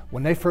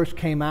 When they first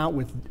came out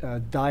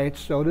with diet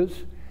sodas,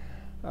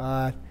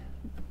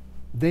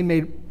 they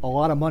made a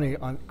lot of money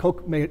on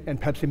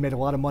and Pepsi made a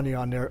lot of money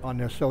on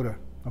their soda,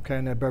 okay,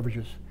 and their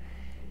beverages.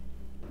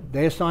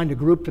 They assigned a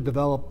group to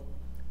develop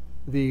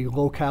the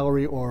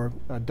low-calorie or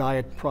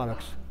diet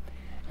products.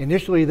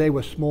 Initially, they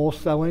were small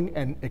selling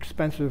and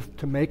expensive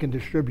to make and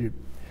distribute,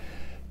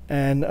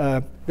 and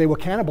they were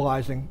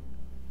cannibalizing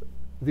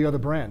the other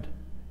brand.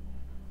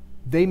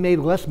 They made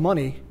less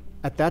money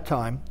at that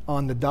time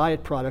on the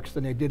diet products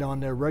than they did on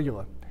their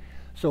regular.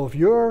 So if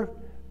you're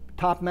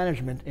top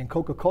management in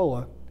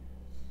Coca-Cola,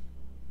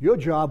 your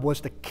job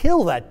was to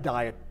kill that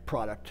diet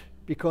product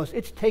because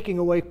it's taking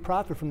away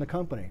profit from the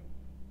company,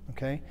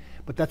 okay?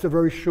 But that's a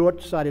very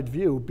short-sighted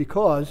view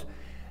because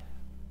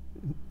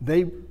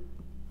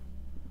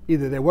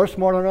either they were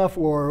smart enough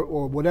or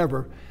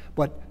whatever,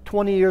 but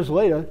 20 years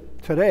later,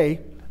 today,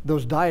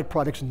 those diet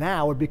products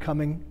now are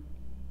becoming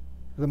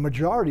the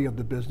majority of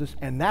the business,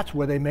 and that's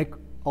where they make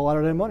a lot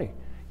of their money.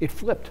 It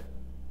flipped.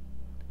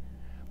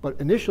 But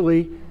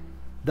initially,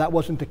 that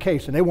wasn't the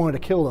case, and they wanted to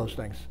kill those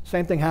things.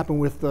 Same thing happened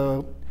with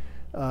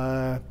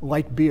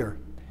light beer.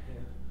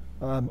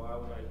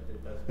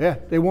 Yeah,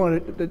 they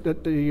wanted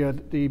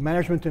the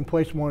management in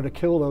place wanted to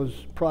kill those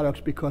products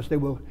because they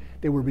were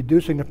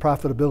reducing the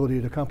profitability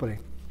of the company.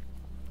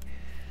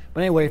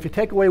 But anyway, if you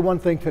take away one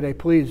thing today,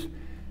 please,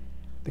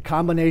 the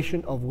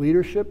combination of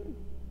leadership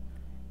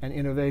and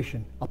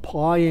innovation,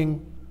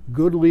 applying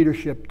good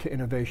leadership to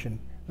innovation.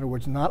 In other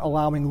words, not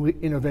allowing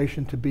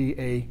innovation to be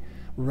a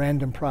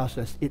random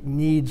process. It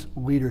needs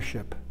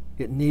leadership.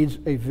 It needs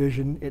a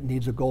vision. It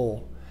needs a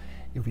goal.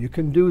 If you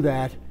can do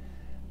that,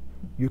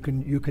 you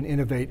can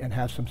innovate and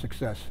have some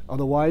success.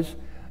 Otherwise,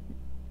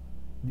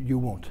 you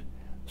won't.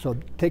 So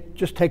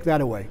just take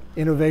that away.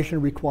 Innovation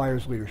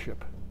requires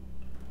leadership.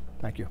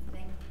 Thank you.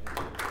 Thank you.